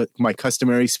my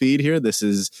customary speed here.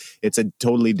 It's a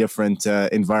totally different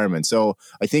environment. So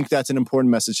I think that's an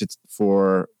important message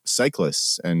for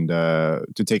cyclists and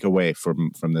to take away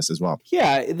from this as well.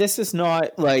 Yeah, this is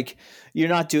not like you're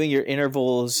not doing your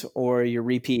intervals or your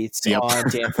repeats on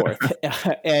Danforth.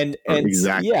 and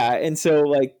exactly. Yeah, and so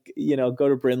go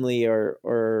to Brimley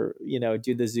or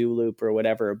do the Zoo Loop or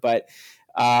whatever. But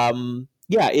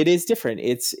yeah, it is different.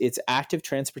 It's active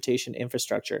transportation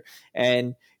infrastructure,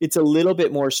 and it's a little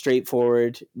bit more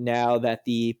straightforward now that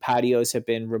the patios have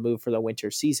been removed for the winter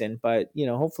season. But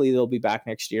hopefully they'll be back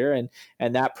next year,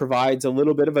 and that provides a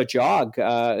little bit of a jog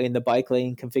in the bike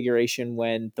lane configuration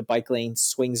when the bike lane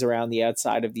swings around the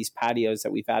outside of these patios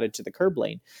that we've added to the curb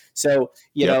lane. So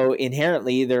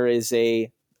inherently there is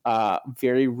a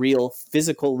very real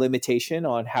physical limitation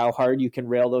on how hard you can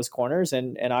rail those corners.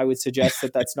 And I would suggest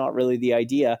that that's not really the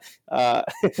idea of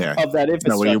that infrastructure.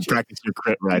 No, where you practice your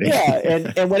crit riding.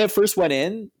 Yeah. And when it first went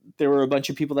in, there were a bunch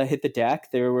of people that hit the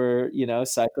deck. There were,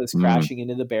 cyclists crashing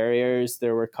into the barriers.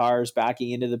 There were cars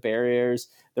backing into the barriers.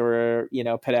 There were,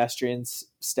 pedestrians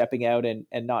stepping out and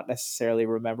not necessarily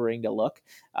remembering to look.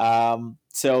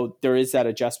 So there is that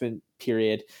adjustment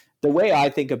period. The way I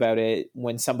think about it,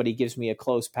 when somebody gives me a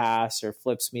close pass or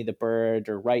flips me the bird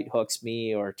or right hooks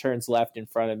me or turns left in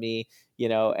front of me,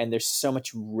 and there's so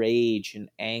much rage and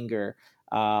anger,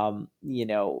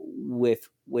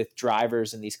 with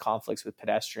drivers and these conflicts with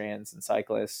pedestrians and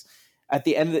cyclists. At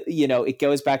the end, it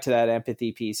goes back to that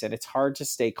empathy piece, and it's hard to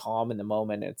stay calm in the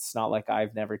moment. It's not like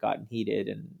I've never gotten heated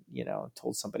and,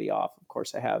 told somebody off. Of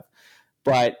course I have.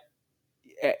 But,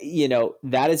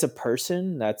 that is a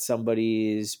person, that's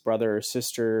somebody's brother or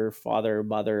sister, father,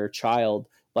 mother, child,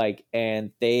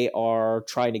 and they are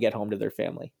trying to get home to their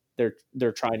family.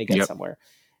 They're trying to get somewhere.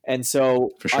 And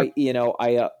so for sure.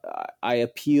 I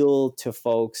appeal to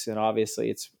folks, and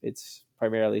obviously it's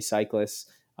primarily cyclists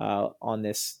on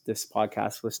this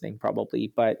podcast listening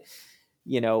probably, but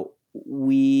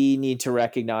we need to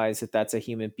recognize that that's a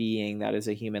human being, that is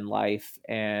a human life,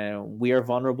 and we are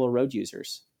vulnerable road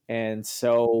users. And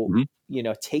so,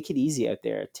 take it easy out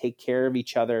there, take care of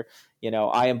each other.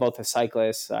 I am both a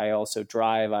cyclist. I also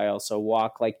drive. I also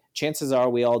walk. Chances are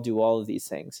we all do all of these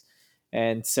things.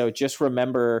 And so just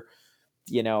remember,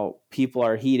 people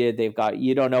are heated.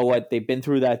 You don't know what they've been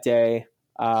through that day.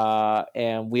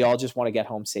 And we all just want to get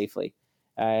home safely.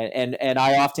 And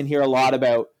I often hear a lot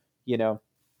about,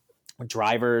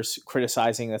 drivers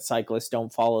criticizing that cyclists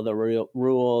don't follow the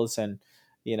rules, and,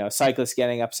 cyclists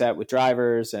getting upset with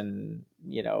drivers, and,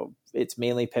 it's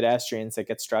mainly pedestrians that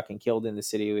get struck and killed in the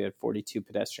city. We had 42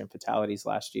 pedestrian fatalities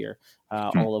last year,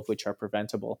 all of which are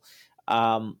preventable.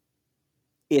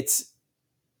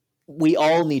 We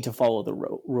all need to follow the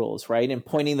rules, right? And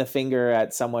pointing the finger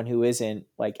at someone who isn't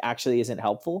isn't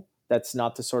helpful. That's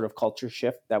not the sort of culture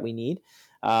shift that we need.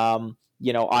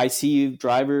 I see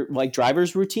drivers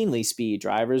routinely speed,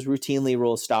 drivers routinely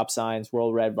roll stop signs,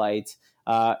 roll red lights,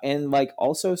 and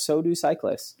also so do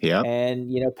cyclists. Yeah.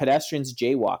 And pedestrians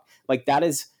jaywalk. That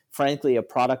is frankly a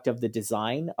product of the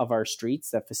design of our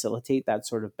streets that facilitate that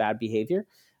sort of bad behavior.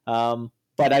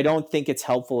 But I don't think it's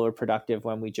helpful or productive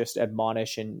when we just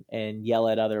admonish and yell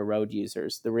at other road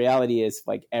users. The reality is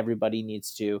everybody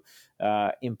needs to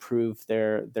improve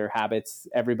their habits.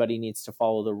 Everybody needs to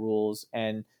follow the rules,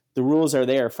 and the rules are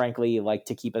there, frankly,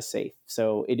 to keep us safe.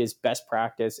 So it is best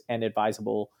practice and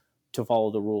advisable to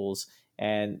follow the rules.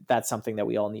 And that's something that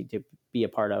we all need to be a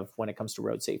part of when it comes to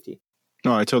road safety.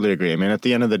 No, I totally agree. I mean, at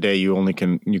the end of the day, you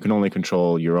can only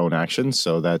control your own actions.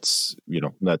 So that's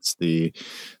what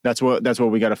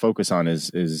we got to focus on is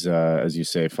as you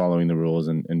say, following the rules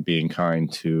and being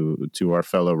kind to our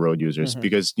fellow road users. Mm-hmm.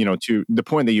 Because, to the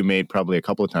point that you made probably a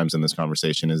couple of times in this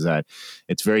conversation is that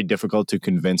it's very difficult to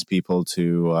convince people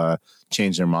to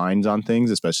change their minds on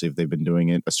things, especially if they've been doing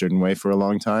it a certain way for a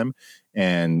long time.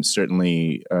 And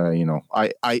certainly,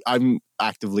 I'm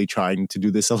actively trying to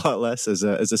do this a lot less as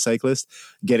a cyclist.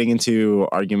 Getting into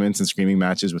arguments and screaming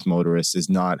matches with motorists is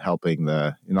not helping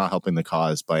the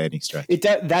cause by any stretch.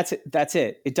 That's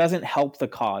it. It doesn't help the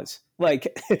cause. We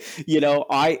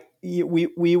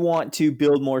want to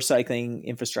build more cycling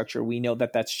infrastructure. We know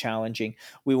that that's challenging.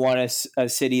 We want a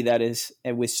city that is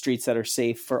with streets that are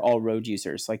safe for all road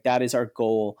users. That is our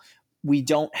goal. We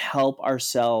don't help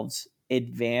ourselves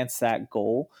advance that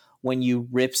goal when you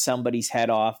rip somebody's head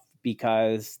off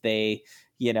because they,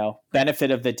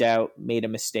 benefit of the doubt, made a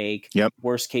mistake. Yep.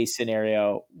 Worst case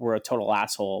scenario, we're a total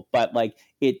asshole. But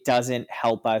it doesn't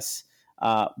help us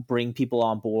bring people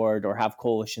on board or have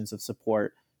coalitions of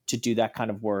support to do that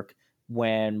kind of work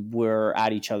when we're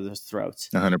at each other's throats.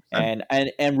 100%.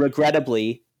 And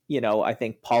regrettably, I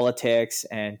think politics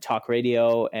and talk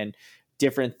radio and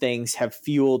different things have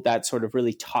fueled that sort of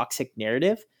really toxic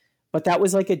narrative. But that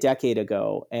was a decade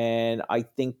ago. And I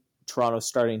think Toronto's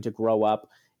starting to grow up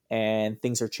and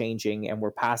things are changing and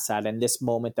we're past that. And this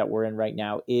moment that we're in right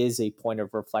now is a point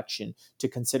of reflection to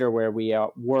consider where we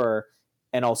were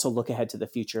and also look ahead to the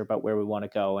future about where we want to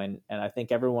go. And I think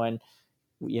everyone,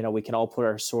 we can all put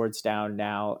our swords down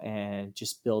now and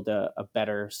just build a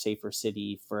better, safer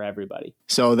city for everybody.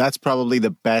 So that's probably the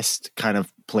best kind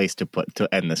of place to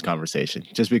end this conversation,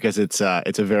 just because it's a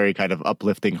very kind of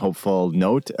uplifting, hopeful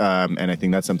note. And I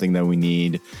think that's something that we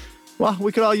need. Well,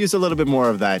 we could all use a little bit more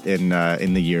of that in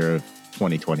the year of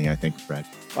 2020, I think, Brad.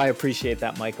 I appreciate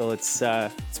that, Michael. It's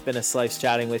been a slice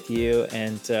chatting with you,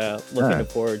 and looking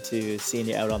forward to seeing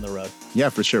you out on the road. Yeah,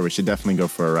 for sure. We should definitely go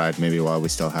for a ride, maybe while we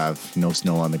still have no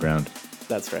snow on the ground.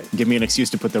 That's right. Give me an excuse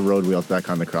to put the road wheels back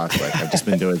on the crossbike. I've just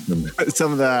been doing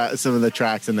some of the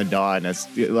tracks in the dawn. It's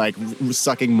like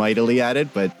sucking mightily at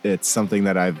it, but it's something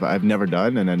that I've never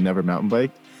done, and I've never mountain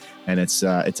biked, and it's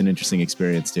an interesting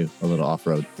experience too. A little off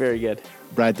road. Very good.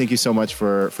 Brad, thank you so much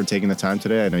for taking the time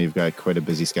today. I know you've got quite a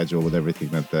busy schedule with everything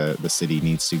that the city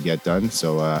needs to get done,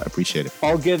 so appreciate it.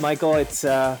 All good, Michael. It's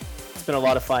been a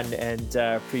lot of fun, and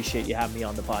appreciate you having me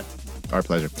on the pod. Our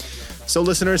pleasure. So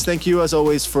listeners, thank you as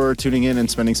always for tuning in and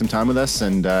spending some time with us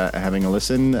and having a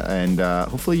listen. And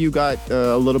hopefully you got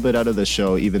a little bit out of the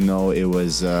show, even though it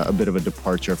was a bit of a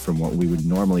departure from what we would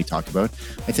normally talk about.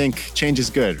 I think change is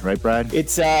good, right, Brad?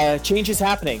 It's change is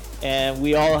happening, and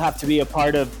we all have to be a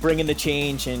part of bringing the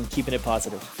change and keeping it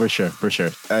positive. For sure.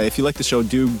 If you like the show,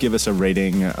 do give us a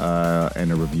rating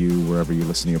and a review wherever you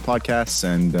listen to your podcasts,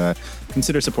 and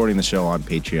consider supporting the show on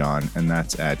Patreon, and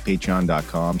that's at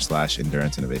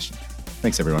patreon.com/endurance innovation.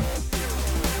 Thanks, everyone.